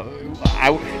 You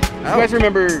guys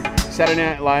remember Saturday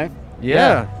Night Live?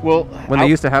 Yeah. Well, When they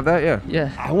used to have that, yeah.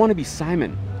 Yeah. I want to be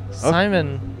Simon.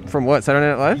 Simon. From what? Saturday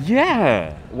Night Live?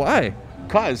 Yeah. Why?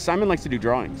 Cause Simon likes to do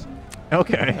drawings.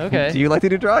 Okay. Okay. Do you like to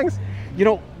do drawings? You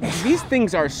know, these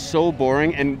things are so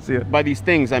boring, and See ya. by these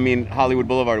things I mean Hollywood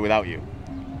Boulevard without you.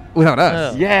 Without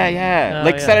us. Oh. Yeah. Oh,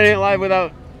 Like yeah. Saturday Night Live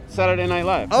without Saturday Night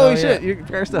Live. Oh, Oh, shit. yeah. You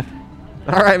fair stuff.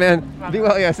 All right, man. Be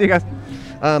well. Yeah, see you guys.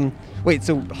 Wait,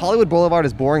 so Hollywood Boulevard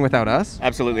is boring without us?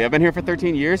 Absolutely. I've been here for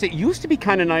 13 years. It used to be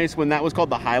kind of nice when that was called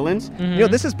the Highlands. Mm-hmm. You know,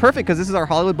 this is perfect because this is our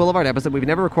Hollywood Boulevard episode. We've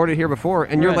never recorded here before,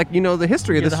 and you're Right. like, you know the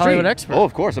history You're of the the street. Hollywood expert. Oh,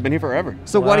 of course. I've been here forever.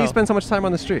 So why do you Wow. spend so much time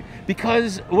on the street?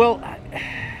 Because, well,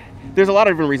 there's a lot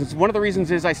of different reasons. One of the reasons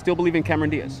is I still believe in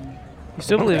Cameron Diaz. You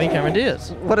still believe in Cameron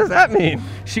Diaz? What does that mean?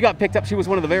 She got picked up. She was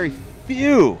one of the very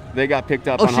few that got picked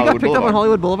up Oh, on she Hollywood got picked Boulevard. up on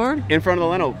Hollywood Boulevard? In front of the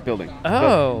Leno building.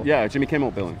 Oh. Yeah, Jimmy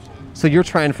Kimmel building. So you're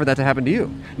trying for that to happen to you?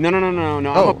 No.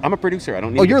 Oh. I'm a producer. I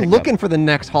don't need Oh, to get you're picked looking up. for the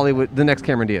next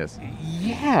Cameron Diaz.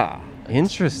 Yeah.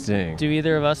 Interesting. Do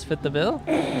either of us fit the bill?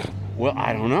 Well,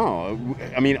 I don't know.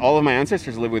 I mean, all of my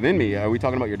ancestors live within me. Are we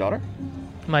talking about your daughter?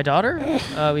 My daughter?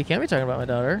 We can't be talking about my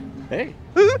daughter. Hey.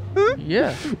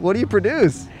 Yeah. What do you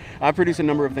produce? I produce a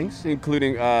number of things,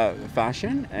 including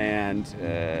fashion and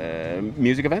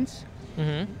music events.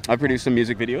 Mm-hmm. I produce some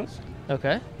music videos.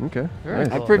 Okay. Okay. Very nice.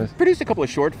 cool. I've produced a couple of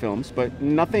short films, but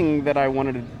nothing that I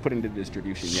wanted to put into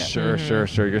distribution yet. Sure.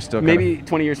 You're still Maybe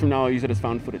 20 years from now, I'll use it as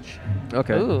found footage.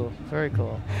 Okay. Ooh, very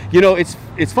cool. You know, it's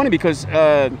funny because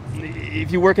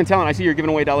if you work in talent, I see you're giving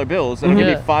away dollar bills, and I'll give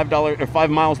Yeah. you $5 or 5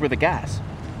 miles worth of gas.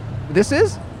 This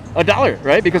is? $1,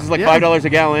 right? Because it's like Yeah. $5 a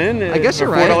gallon. I guess or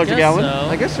you're right. $4 Guess a gallon. so.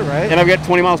 I guess you're right. And I've got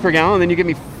 20 miles per gallon, then you give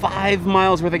me 5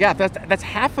 miles worth of gas. That's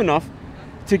half enough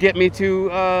to get me to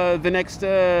the next,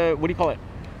 what do you call it?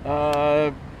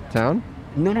 Town?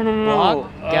 No. Blog?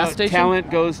 Gas station?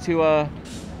 Talent goes to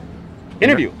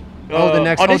interview. Oh, the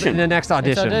next audition. the next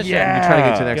audition. audition. Yeah. You try to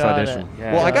get to the next Got audition. it.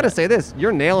 Yeah. Well, I Got got to it. say this: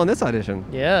 you're nailing this audition.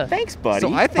 Yeah. Thanks, buddy.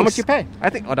 So I think How much you pay? I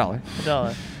think $1.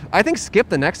 $1. I think skip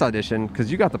the next audition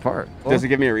because you got the part. Does it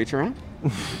give me a reach around?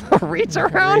 reach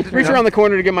around? Reach around the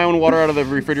corner to get my own water out of the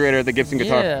refrigerator at the Gibson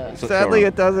Guitar. Yeah. Sadly,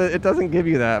 it doesn't give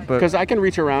you that. But Because I can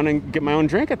reach around and get my own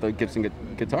drink at the Gibson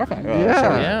Guitar Factory.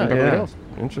 yeah, in Beverly Hills.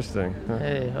 Interesting. Huh.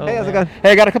 Hey, Hey, how's it going?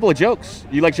 Hey, I got a couple of jokes.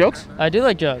 You like jokes? I do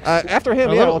like jokes. After him,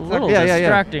 a yeah, little, we'll- little yeah.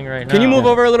 distracting right now. Can you move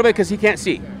over a little bit because he can't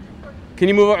see? Can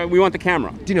you move over? We want the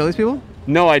camera. Do you know these people?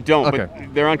 No, I don't. Okay.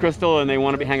 But they're on Crystal and they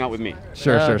want to hang out with me.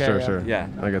 Sure, Oh, sure, okay, sure, yeah. sure. Yeah.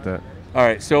 I get that. All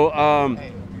right. So,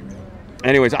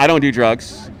 anyways, I don't do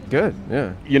drugs. Good.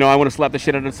 Yeah. You know, I want to slap the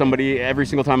shit out of somebody every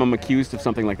single time I'm accused of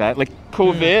something like that. Like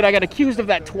COVID, I got accused of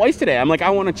that twice today. I'm like, I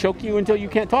want to choke you until you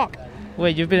can't talk.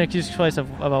 Wait, you've been accused twice of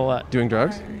about what? Doing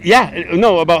drugs? Yeah,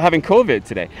 no, about having COVID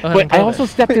today. Oh, having But I COVID. also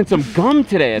stepped in some gum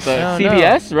today at the Oh, no.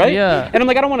 CVS, right? Yeah. And I'm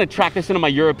like, I don't want to track this into my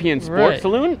European sports Right.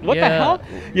 saloon. What the Yeah. hell?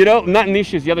 You know, not in these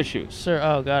shoes, the other shoes. Sure.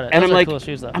 Oh, got it. And Those I'm are like, cool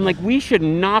shoes though. I'm like, we should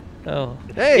knock. Oh.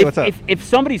 Hey, if, what's up? If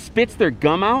somebody spits their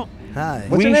gum out, Hi.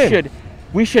 What's your name?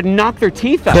 we should knock their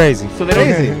teeth out. Crazy. So they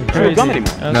Crazy. don't chew gum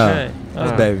anymore. Okay. No.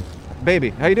 That's baby.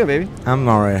 Baby, how you doing, baby? I'm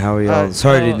alright. How are y'all?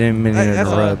 Sorry oh, to didn't mean to that's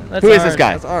interrupt. That's Who is ours. this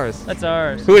guy? That's ours. That's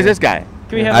ours. Who is this guy?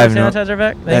 Can we have I that have no- sanitizer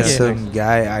back? Thank That's you. some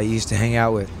guy I used to hang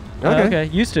out with. Okay. Okay.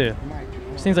 Used to.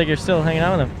 Seems like you're still hanging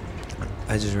out with him.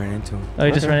 I just ran into him. Oh,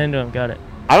 you just Okay. ran into him. Got it.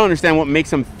 I don't understand what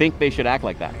makes them think they should act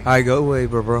like that. Alright, go away,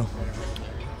 bro.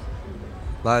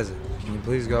 Liza, can you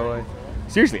please go away?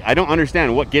 Seriously, I don't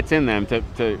understand what gets in them to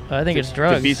I think it's to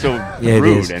drugs. be so Yeah, it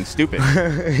rude is. and stupid.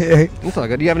 It's all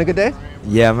good. You having a good day?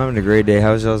 Yeah, I'm having a great day.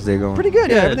 How's y'all's day going? Pretty good.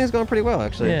 Yeah, Good. everything's going pretty well,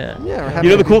 actually. Yeah. Yeah. We're having You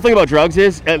know, a- the cool thing about drugs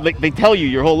is like they tell you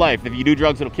your whole life, if you do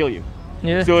drugs, it'll kill you.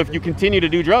 Yeah. So if you continue to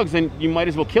do drugs, then you might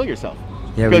as well kill yourself.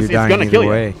 Yeah, but because you're it's dying gonna either kill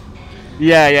way. you.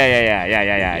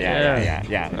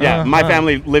 Yeah. My Uh-huh.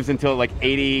 family lives until like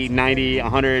 80, 90,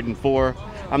 104.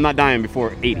 I'm not dying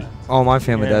before 80. All my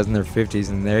family dies in their 50s,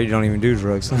 and they don't even do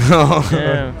drugs.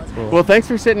 Yeah. Cool. Well, thanks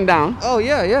for sitting down. Oh,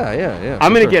 yeah.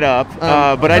 I'm going to get up,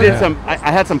 but I did okay.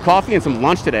 I had some coffee and some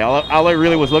lunch today. All I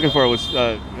really was looking for was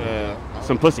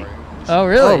some pussy. Oh,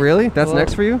 really? Oh, really? That's Well,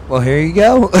 next for you? Well, here you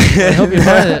go. I hope you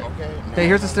find it. Okay,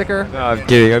 here's a sticker. No, I'm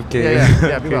kidding.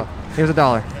 Yeah, be well. Here's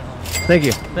 $1. Thank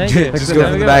you. Thank you. Just go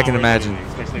from the back and imagine.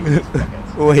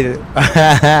 Wait.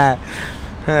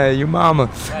 Hey, your mama.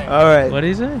 All right. What did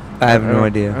he say? I have no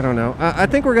idea. I don't know. I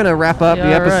think we're going to wrap up the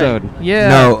Yeah, all right. episode. Yeah.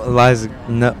 No, Liza.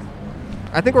 No.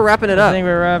 I think we're wrapping it I up. think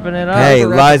we're wrapping it up. Hey,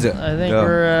 Liza. I think Go.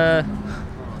 we're,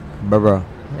 Bro.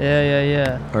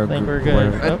 yeah. Or I think we're gr- good.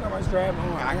 whatever.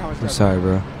 Oh. I'm sorry,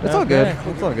 bro. It's all good.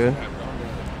 Okay. It's all good.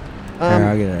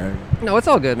 I'll get it. No, it's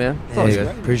all good, man. It's all Hey, good.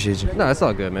 appreciate you. No, it's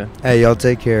all good, man. Hey, y'all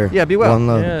take care. Yeah, be well. One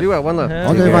love. Yeah. Be well. One love. Yeah.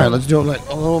 Okay, Yeah. right. Let's do like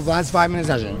a little last 5-minute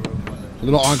session. A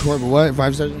little encore, but what?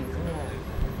 5 sessions?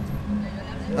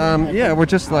 Yeah, we're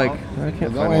just like I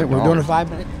can't Go find ahead. one. We're doing a 5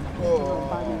 minute.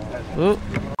 Ooh.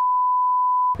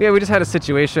 Yeah, we just had a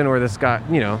situation where this guy,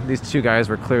 these two guys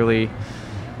were clearly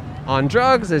on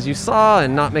drugs, as you saw,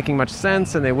 and not making much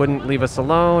sense, and they wouldn't leave us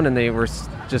alone, and they were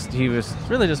he was, It's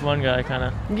really just one guy, kind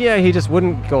of. yeah, he just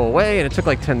wouldn't go away, and it took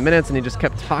like 10 minutes, and he just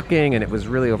kept talking, and it was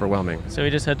really overwhelming. So we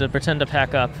just had to pretend to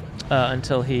pack up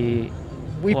until he.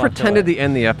 We walked pretended away. to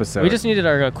end the episode. We just needed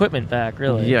our equipment back,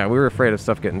 really. Yeah, we were afraid of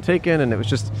stuff getting taken, and it was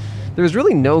just, there was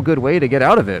really no good way to get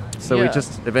out of it. So we Yeah.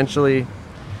 just eventually,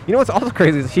 what's also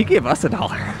crazy is he gave us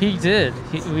 $1. He did.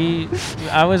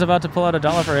 I was about to pull out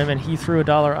 $1 for him, and he threw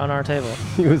 $1 on our table.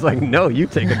 He was like, "No, you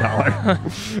take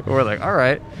 $1." We're like, "All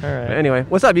right." All right. But anyway,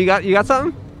 what's up? You got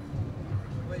something?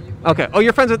 Okay. Oh,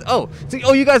 you're friends with.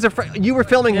 You guys are. You were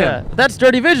filming Yeah, him. that's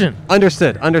Dirty Vision.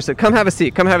 Understood. Come have a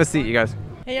seat. You guys.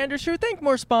 Hey, Andrew, should we thank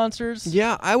more sponsors?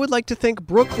 Yeah, I would like to thank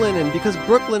Brooklinen because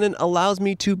Brooklinen allows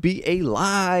me to be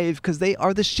alive because they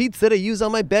are the sheets that I use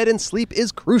on my bed and sleep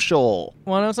is crucial.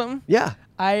 Want to know something? Yeah.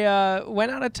 I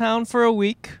went out of town for a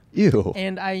week, Ew.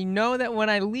 and I know that when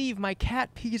I leave, my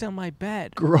cat pees on my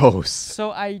bed. Gross. So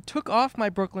I took off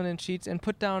my Brooklinen sheets and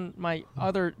put down my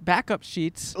other backup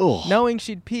sheets, Ugh. knowing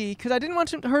she'd pee, because I didn't want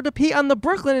her to pee on the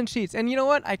Brooklinen sheets. And you know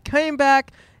what? I came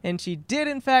back, and she did,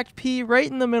 in fact, pee right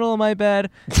in the middle of my bed.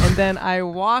 And then I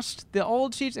washed the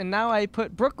old sheets, and now I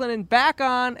put Brooklinen back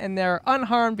on, and they're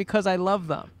unharmed because I love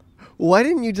them. Why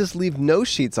didn't you just leave no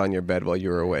sheets on your bed while you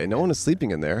were away? No one is sleeping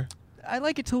in there. I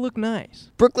like it to look nice.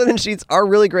 Brooklinen sheets are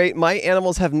really great. My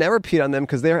animals have never peed on them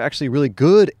because they are actually really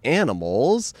good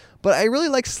animals. But I really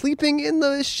like sleeping in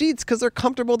the sheets because they're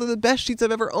comfortable. They're the best sheets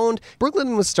I've ever owned.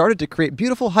 Brooklinen was started to create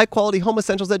beautiful, high-quality home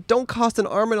essentials that don't cost an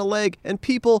arm and a leg. And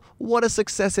people, what a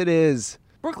success it is.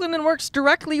 Brooklinen works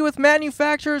directly with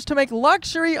manufacturers to make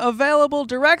luxury available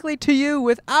directly to you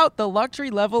without the luxury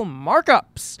level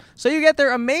markups. So you get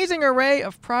their amazing array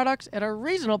of products at a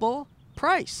reasonable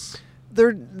price.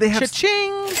 They have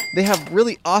Cha-ching! They have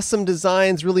really awesome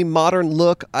designs, really modern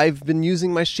look. I've been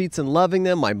using my sheets and loving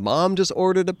them. My mom just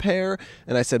ordered a pair,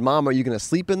 and I said, "Mom, are you going to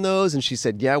sleep in those?" And she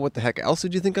said, "Yeah, what the heck else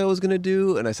did you think I was going to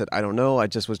do?" And I said, "I don't know. I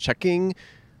just was checking."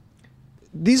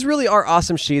 These really are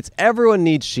awesome sheets. Everyone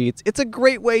needs sheets. It's a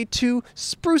great way to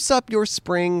spruce up your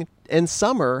spring and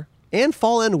summer and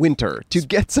fall and winter to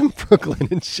get some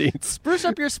Brooklinen sheets. Spruce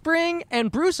up your spring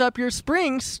and bruce up your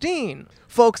Springsteen.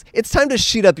 Folks, it's time to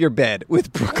sheet up your bed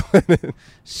with Brooklinen.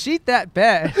 Sheet that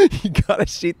bed. You gotta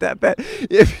sheet that bed.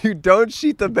 If you don't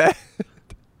sheet the bed,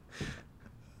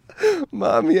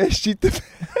 Mommy, I sheet the bed.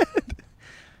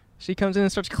 She comes in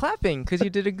and starts clapping because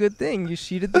you did a good thing. You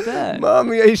sheeted the bed.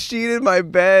 Mommy, I sheeted my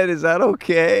bed. Is that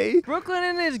okay?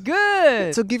 Brooklinen is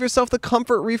good. So give yourself the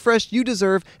comfort refresh you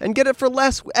deserve and get it for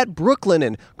less at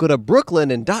Brooklinen. Go to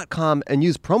brooklinen.com and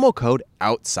use promo code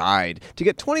OUTSIDE to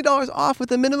get $20 off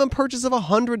with a minimum purchase of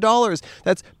 $100.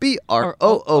 That's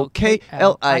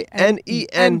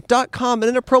BROOKLINEN.com and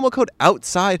enter promo code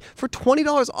OUTSIDE for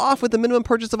 $20 off with a minimum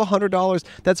purchase of $100.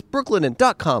 That's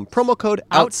brooklinen.com, promo code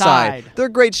OUTSIDE. They're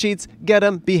great sheets. Get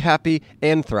them, be happy,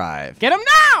 and thrive. Get them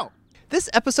now! This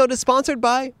episode is sponsored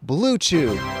by Blue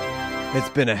Chew. It's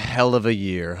been a hell of a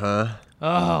year, huh?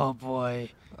 Oh,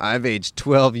 boy. I've aged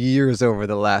 12 years over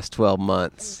the last 12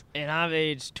 months. And I've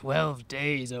aged 12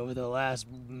 days over the last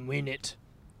minute.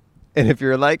 And if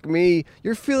you're like me,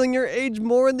 you're feeling your age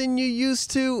more than you used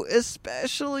to,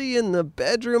 especially in the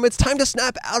bedroom. It's time to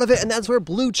snap out of it, and that's where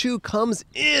Blue Chew comes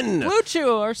in. Blue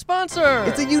Chew, our sponsor.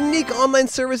 It's a unique online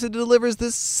service that delivers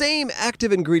the same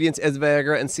active ingredients as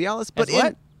Viagra and Cialis, but As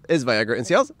what? Is Viagra and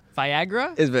Cialis?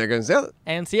 Viagra Is Viagra and Cialis?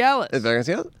 and Cialis. Is Viagra and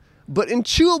Cialis? but in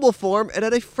chewable form and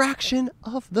at a fraction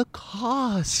of the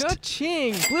cost.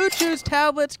 Cha-ching! Blue Chew's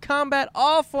tablets combat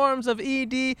all forms of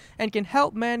ED and can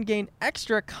help men gain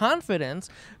extra confidence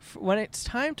when it's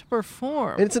time to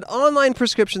perform. And it's an online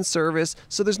prescription service,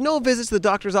 so there's no visits to the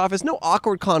doctor's office, no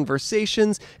awkward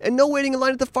conversations, and no waiting in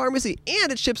line at the pharmacy.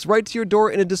 And it ships right to your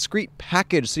door in a discreet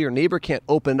package, so your neighbor can't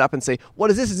open it up and say, "What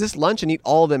is this? Is this lunch?" and eat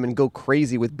all of them and go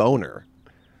crazy with boner.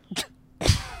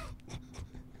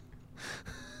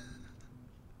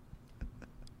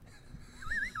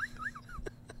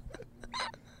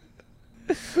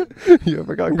 You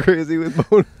ever gone crazy with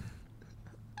boner?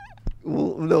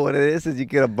 Well, no, what it is you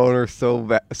get a boner so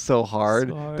hard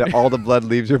that all the blood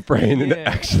leaves your brain and it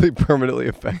actually permanently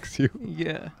affects you.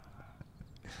 Yeah.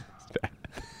 It's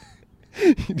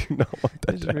bad. You do not want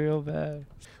that. It's real bad.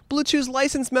 Blue Chew's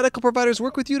licensed medical providers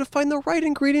work with you to find the right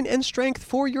ingredient and strength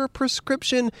for your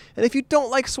prescription. And if you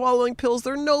don't like swallowing pills,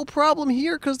 they're no problem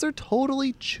here because they're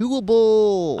totally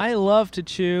chewable. I love to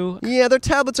chew. Yeah, their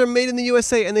tablets are made in the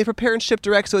USA and they prepare and ship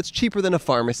direct, so it's cheaper than a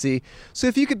pharmacy. So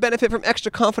if you could benefit from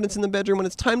extra confidence in the bedroom when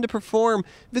it's time to perform,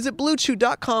 visit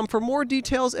BlueChew.com for more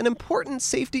details and important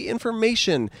safety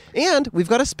information. And we've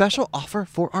got a special offer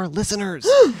for our listeners.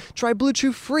 Try Blue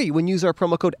Chew free when you use our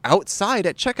promo code OUTSIDE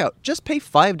at checkout. Just pay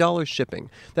 $5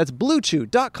 shipping. That's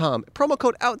BlueChew.com, promo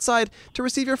code OUTSIDE to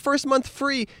receive your first month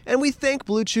free. And we thank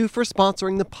Blue Chew for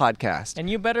sponsoring the podcast. And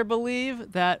you better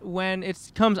believe that when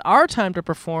it comes our time to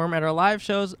perform at our live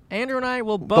shows, Andrew and I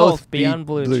will both be on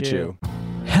Blue Chew.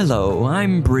 Hello,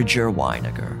 I'm Bridger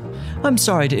Weiniger. I'm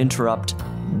sorry to interrupt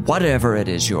whatever it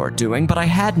is you're doing, but I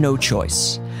had no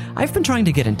choice. I've been trying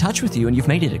to get in touch with you, and you've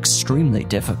made it extremely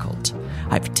difficult.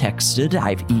 I've texted,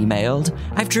 I've emailed,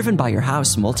 I've driven by your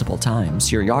house multiple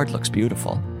times. Your yard looks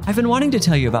beautiful. I've been wanting to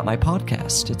tell you about my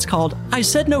podcast. It's called I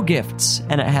Said No Gifts,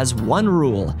 and it has one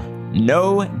rule: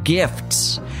 no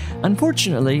gifts.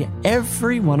 Unfortunately,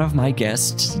 every one of my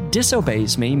guests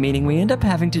disobeys me, meaning we end up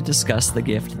having to discuss the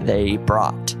gift they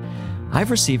brought.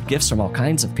 I've received gifts from all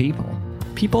kinds of people.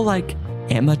 People like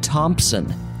Emma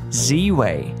Thompson,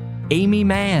 Z-Way, Amy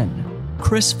Mann,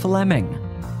 Chris Fleming,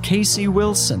 Casey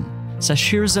Wilson,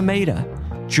 Sashir Zameda,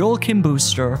 Joel Kim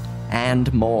Booster,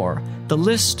 and more. The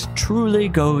list truly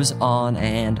goes on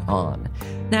and on.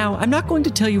 Now, I'm not going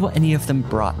to tell you what any of them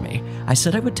brought me. I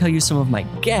said I would tell you some of my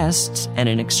guests, and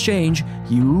in exchange,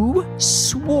 you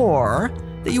swore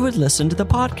that you would listen to the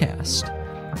podcast.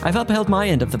 I've upheld my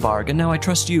end of the bargain, now I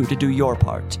trust you to do your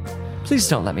part. Please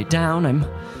don't let me down, I'm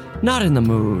not in the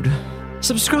mood.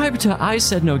 Subscribe to I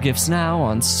Said No Gifts now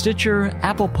on Stitcher,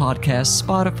 Apple Podcasts,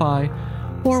 Spotify,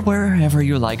 or wherever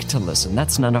you like to listen.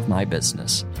 That's none of my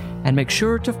business. And make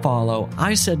sure to follow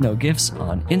I Said No Gifts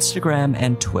on Instagram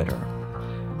and Twitter.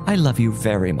 I love you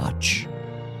very much.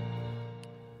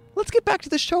 Let's get back to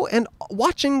the show and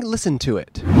listen to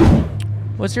it.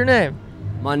 What's your name?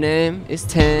 My name is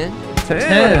Tan.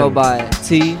 Tan. I go by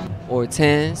T or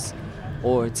Tans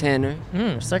or Tanner.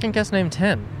 Second guest named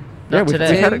Ten. Yeah, we've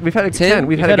had a Ten.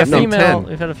 We've had a guest named Ten.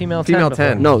 We've had a female Female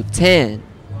Ten. Ten. No, Tan.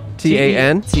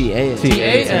 T-A-N? T-A-N.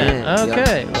 T-A-N.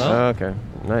 Okay. Well. Okay.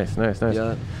 Nice.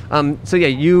 Yeah. So yeah,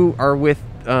 you are with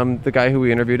the guy who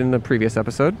we interviewed in the previous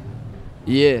episode.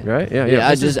 Yeah. Right? Yeah.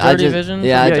 I This is just Dirty Vision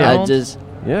Yeah, from I Donald? just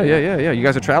Yeah. You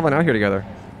guys are traveling out here together.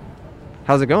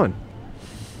 How's it going?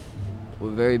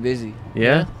 we're very busy.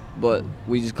 Yeah? But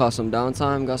we just caught some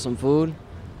downtime, got some food,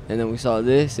 and then we saw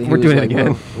this. And We're he was doing it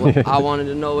like, again. "Well, I wanted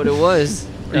to know what it was.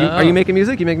 Are you making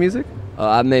music? You make music?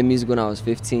 I made music when I was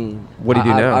 15. What do you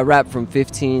do now? I rap from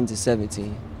 15 to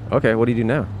 17. Okay, what do you do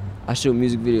now? I shoot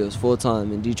music videos full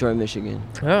time in Detroit, Michigan.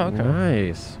 Oh, okay.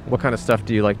 Nice. What kind of stuff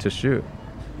do you like to shoot?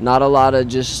 Not a lot of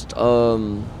just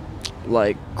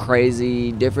like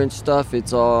crazy different stuff.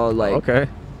 It's all like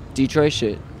Detroit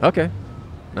shit. Okay.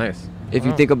 Nice. If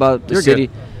you think about the city,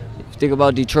 if you think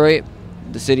about Detroit,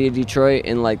 the city of Detroit,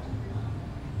 and like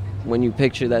when you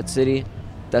picture that city,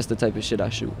 that's the type of shit I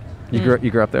shoot. You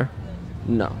grew up there?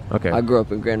 No. Okay. I grew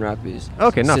up in Grand Rapids.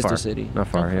 Okay, not sister far. city. Not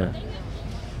far, yeah.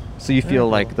 So you feel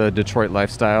like the Detroit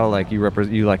lifestyle, like you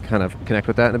like kind of connect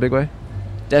with that in a big way?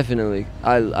 Definitely.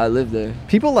 I live there.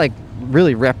 People like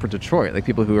really rep for Detroit, like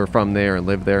people who are from there and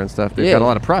live there and stuff. They've got a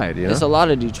lot of pride, you know? It's a lot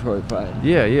of Detroit pride.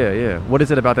 Yeah. What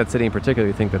is it about that city in particular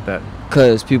you think that?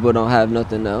 Because people don't have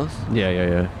nothing else.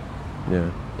 Yeah.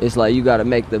 It's like you got to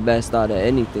make the best out of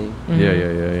anything. Mm-hmm.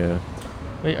 Yeah.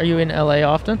 Wait, are you in LA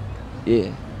often?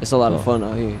 Yeah. It's a lot of fun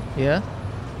out here. Yeah?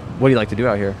 What do you like to do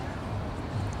out here?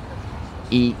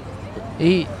 Eat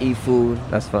food.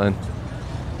 That's fun.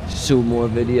 Shoot more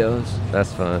videos.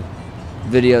 That's fun.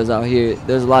 Videos out here.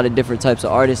 There's a lot of different types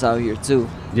of artists out here too.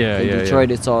 Yeah, in yeah.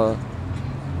 Detroit, it's all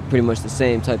pretty much the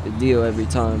same type of deal every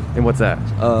time. And what's that?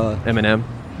 Eminem?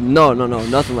 No,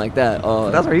 nothing like that.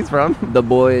 That's where he's from. The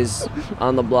boys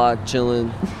on the block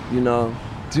chilling, you know.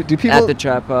 Do people at the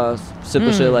trap house,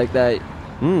 sipping shit like that?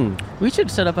 We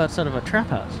should set up outside of a trap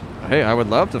house. Hey, I would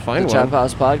love to find the one. Trap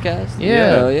House podcast.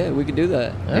 Yeah. Hell yeah, we could do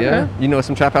that. Okay. Yeah. You know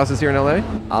some trap houses here in LA?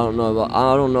 I don't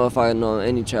know if I know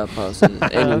any trap houses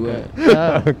anywhere.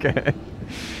 Okay.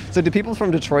 So do people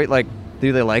from Detroit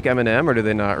do they like Eminem or do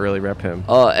they not really rep him?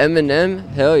 Eminem,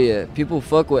 hell yeah. People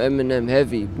fuck with Eminem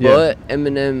heavy, but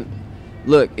Eminem,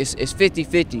 look, it's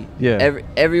 50-50. Yeah.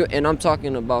 Every and I'm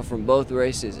talking about from both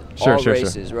races, Sure, all sure,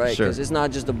 races, sure. right? Sure. Because it's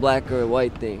not just a black or a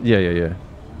white thing. Yeah.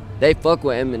 They fuck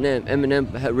with Eminem.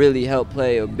 Eminem really helped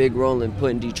play a big role in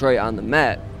putting Detroit on the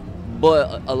map.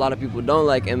 But a lot of people don't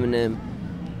like Eminem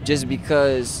just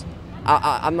because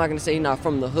I'm not gonna say he's not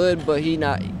from the hood, but he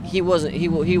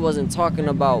wasn't talking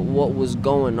about what was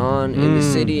going on in the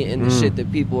city and the shit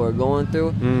that people are going through.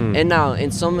 And now in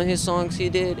some of his songs he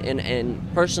did, and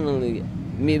personally,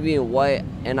 me being white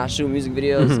and I shoot music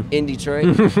videos in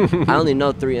Detroit, I only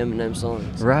know 3 Eminem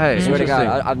songs. Right. I swear to God,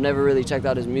 Interesting. I've never really checked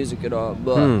out his music at all.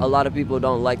 But a lot of people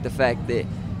don't like the fact that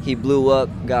he blew up,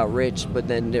 got rich, but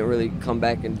then didn't really come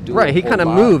back and do it. Right, he kind of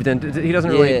moved and he doesn't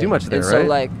really do much there, and right? so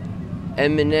like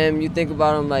Eminem, you think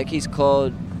about him, like he's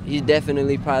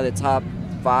definitely probably the top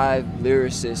 5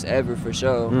 lyricists ever for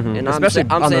sure. And Especially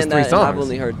I'm on saying those 3 that songs. and I've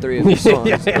only heard 3 of his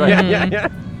songs. Yeah.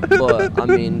 But I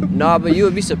mean, but you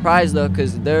would be surprised though,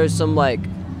 because there's some like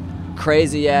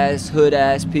crazy ass hood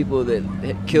ass people that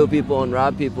kill people and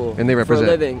rob people And they represent-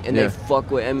 for a living, and yeah. they fuck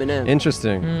with Eminem.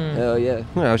 Interesting. Hell yeah.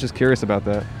 I was just curious about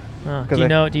that. Do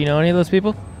you know any of those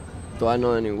people? Do I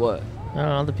know any what? I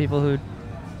don't know,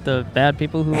 the bad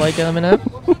people who like Eminem?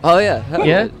 Oh yeah, hell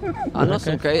Yeah? I know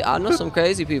Okay. some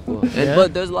crazy people, Yeah.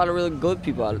 but there's a lot of really good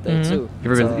people out there too.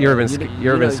 You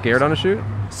ever been scared on a shoot?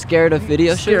 Scared of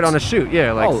video shoots? Scared on a shoot,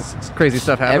 yeah, crazy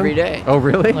stuff happens every day. Oh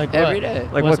really? Like Every what? day.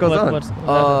 Like what goes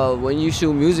on? When you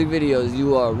shoot music videos,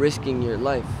 you are risking your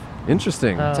life.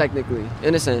 Interesting. Technically,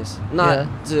 in a sense, not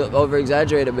to over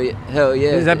exaggerate it, but hell yeah.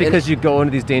 Is that because you go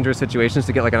into these dangerous situations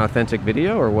to get like an authentic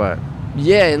video or what?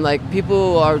 Yeah, and like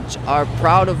people are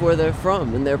proud of where they're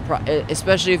from, and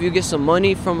especially if you get some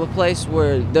money from a place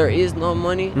where there is no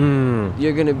money,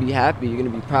 you're gonna be happy. You're gonna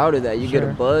be proud of that. You get a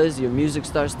buzz. Your music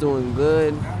starts doing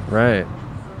good. Right.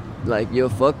 Like you'll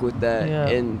fuck with that, Yeah.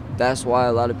 and that's why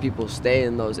a lot of people stay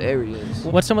in those areas.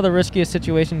 What's some of the riskiest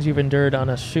situations you've endured on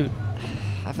a shoot?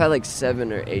 I've had like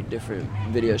 7 or 8 different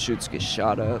video shoots get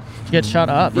shot up. Get shot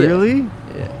up? Really?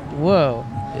 Yeah. Whoa.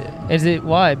 Yeah. Is it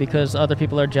why? Because other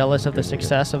people are jealous of the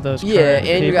success of those Yeah, current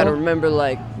and you gotta people? remember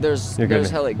like there's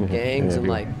hella Yeah, gangs and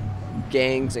yeah. like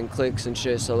gangs and cliques and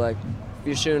shit. So like if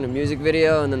you're shooting a music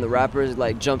video and then the rapper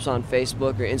like jumps on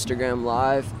Facebook or Instagram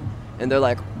Live, and they're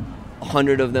like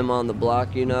 100 of them on the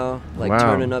block, you know, like Wow.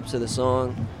 turning up to the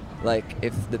song. Like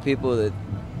if the people that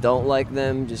don't like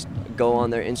them just go on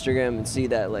their Instagram and see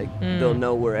that, like they'll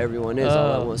know where everyone is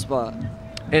all at one spot.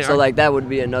 And So like that would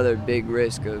be another big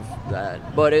risk of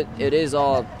that. But it is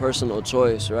all personal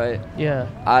choice, right? Yeah.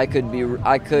 I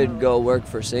could go work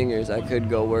for singers. I could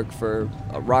go work for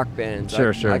a rock band.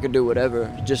 Sure. I could do whatever.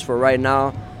 Just for right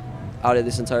now, out of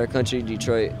this entire country,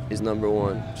 Detroit is number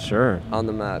 1. Sure. On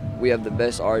the map. We have the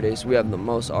best artists. We have the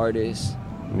most artists.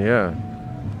 Yeah.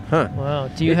 Huh. Wow.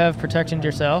 Do you have protection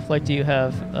yourself? Like, do you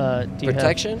have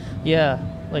Protection? Yeah.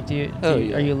 Like, Hell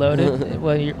yeah. are you loaded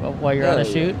while you're on a Hell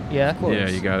shoot? Yeah. Of course. Yeah,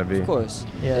 you gotta be. Of course.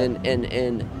 Yeah.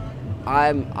 And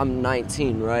I'm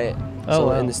 19, right? Oh, so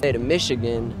wow. in the state of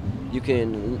Michigan, you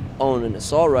can own an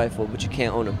assault rifle, but you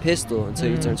can't own a pistol until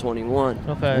you turn 21.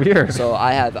 Okay. Weird. So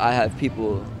I have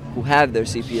people who have their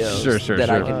CPOs Sure, that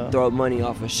I sure. can throw money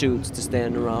off of shoots to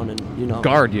stand around and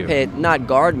Guard you. not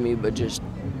guard me, but just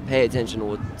pay attention to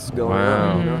what's going Wow.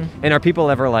 on. You know? And are people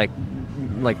ever like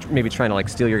maybe trying to like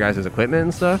steal your guys' equipment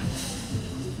and stuff?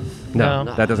 No,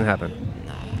 No. that doesn't happen.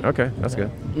 Okay, that's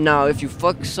good. Now, if you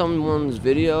fuck someone's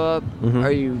video up, Mhm.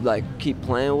 or you like keep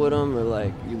playing with them, or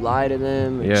like you lie to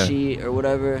them, or Yeah. cheat, or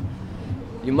whatever,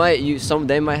 they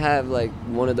might have like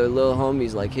one of their little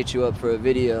homies like hit you up for a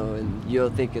video, and you'll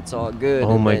think it's all good.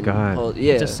 Oh and my then God.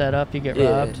 yeah. Just set up, you get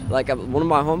Yeah. robbed. Like one of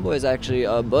my homeboys actually,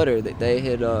 Butter, they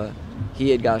had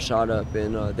he had got shot up,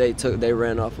 and they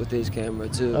ran off with his camera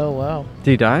too. Oh wow.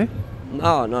 Did he die?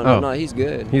 No, he's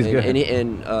good. He's good. And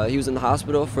he was in the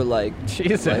hospital for like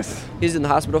Jesus. He's in the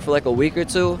hospital for like a week or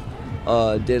 2.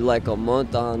 Did like a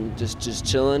month on just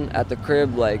chilling at the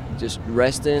crib, like just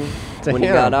resting when he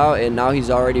Damn. got out, and now he's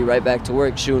already right back to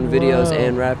work shooting videos Whoa.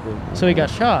 and rapping. So he got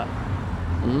shot.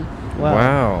 Mhm. Wow.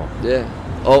 Wow. Yeah.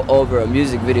 over a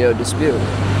music video dispute.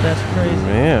 That's crazy.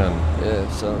 Man. Yeah,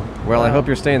 so. Well, I hope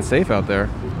you're staying safe out there.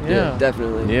 Yeah,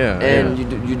 definitely. Yeah. And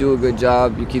you do a good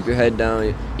job. You keep your head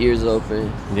down, ears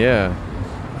open. Yeah.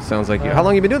 Sounds like you. How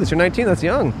long you been doing this? You're 19. That's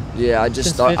young. Yeah, I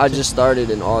just started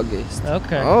in August.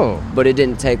 Okay. Oh. But it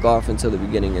didn't take off until the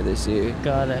beginning of this year.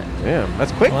 Got it. Yeah,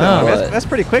 that's quick Wow. though. That's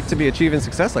pretty quick to be achieving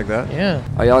success like that. Yeah.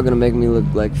 Are y'all gonna make me look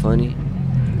like funny?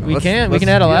 We can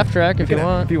add a laugh track if you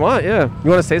want. If you want, yeah. You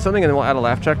want to say something and then we'll add a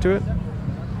laugh track to it?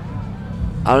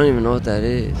 I don't even know what that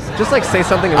is. Just like say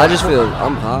something. I just feel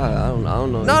I'm high. I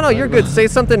don't know. No, you're good. Say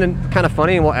something and kind of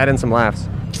funny and we'll add in some laughs.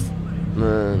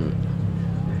 Man,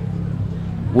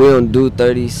 we don't do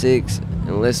 36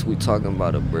 unless we talking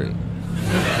about a brick.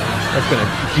 That's been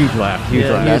a huge laugh. Huge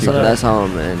laugh. That's how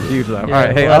I'm ending. Huge laugh. Yeah, All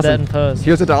right, hey, we'll add that awesome. in post.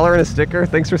 Here's $1 and a sticker.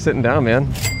 Thanks for sitting down,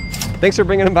 man. Thanks for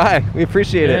bringing them by. We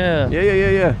appreciate Yeah.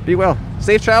 it. Yeah. Be well.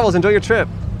 Safe travels. Enjoy your trip.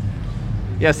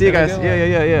 Yeah, see you guys.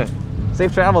 Yeah.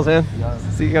 Safe travels, man.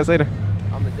 See you guys later.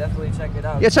 I'm gonna definitely check it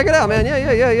out. Yeah, check it out, man.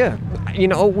 Yeah. You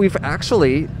know, we've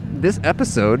actually, this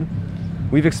episode,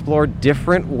 we've explored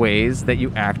different ways that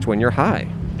you act when you're high.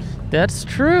 That's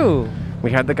true.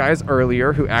 We had the guys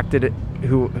earlier who acted,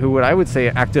 who what I would say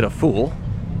acted a fool.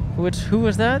 Who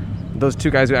was that? Those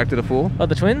two guys who acted a fool. Oh,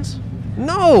 the twins?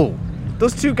 No!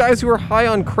 Those two guys who were high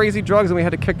on crazy drugs and we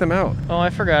had to kick them out. Oh,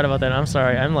 I forgot about that. I'm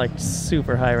sorry. I'm like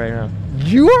super high right now.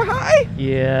 You are high?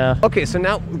 Yeah. Okay, so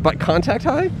now, but contact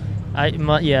high?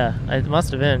 Yeah, it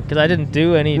must have been because I didn't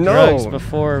do any drugs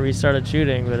before we started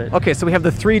shooting. But Okay, so we have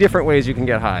the 3 different ways you can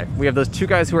get high. We have those 2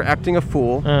 guys who are acting a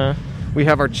fool. We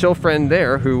have our chill friend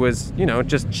there who was,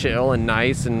 just chill and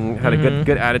nice and had a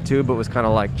good attitude, but was kind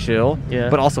of like chill.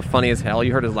 Yeah. But also funny as hell.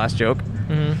 You heard his last joke.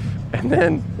 And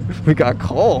then we got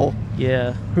Cole.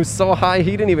 Yeah. Who's so high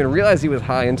he didn't even realize he was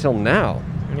high until now.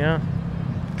 Yeah.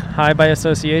 High by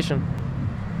association.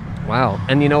 Wow.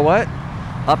 And you know what?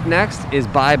 Up next is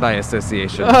bye by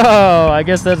association. Oh, I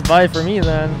guess that's bye for me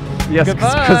then. Yes,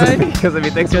 Goodbye. because of me.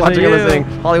 Thanks for watching and listening.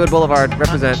 Hollywood Boulevard,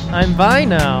 represent. I'm bye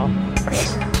now.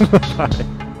 Bye.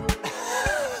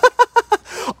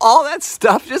 All that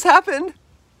stuff just happened?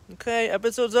 Okay,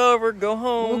 episode's over. Go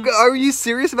home. Are you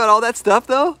serious about all that stuff,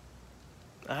 though?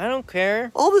 I don't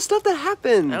care. All the stuff that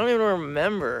happened. I don't even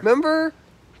remember. Remember?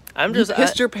 You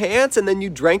pissed your pants and then you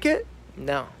drank it?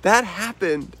 No. That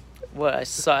happened. What? I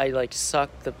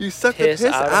sucked the piss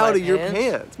out of your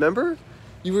pants. Remember?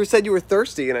 You said you were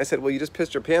thirsty, and I said, well, you just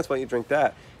pissed your pants. Why don't you drink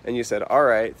that? And you said, all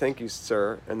right, thank you,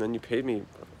 sir. And then you paid me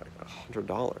like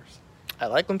 $100. I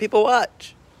like when people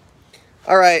watch.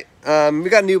 All right, we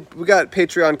got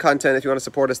Patreon content. If you want to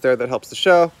support us there, that helps the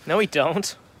show. No, we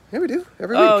don't. Yeah, we do.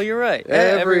 Every week. Oh, you're right.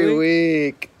 Every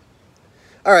week.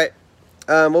 All right,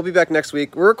 we'll be back next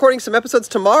week. We're recording some episodes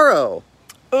tomorrow.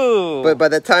 Ooh. But by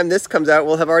the time this comes out,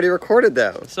 we'll have already recorded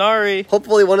them. Sorry.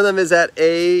 Hopefully one of them is at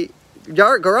a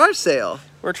garage sale.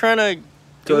 We're trying to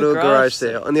go to a garage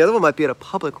sale. And the other one might be at a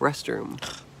public restroom.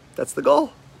 That's the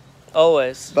goal.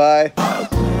 Always. Bye.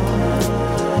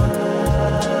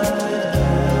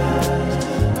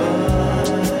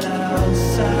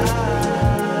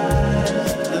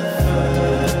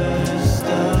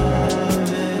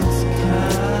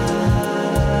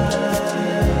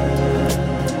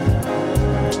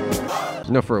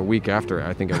 For a week after,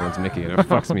 I think everyone's Mickey, and it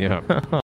fucks me up.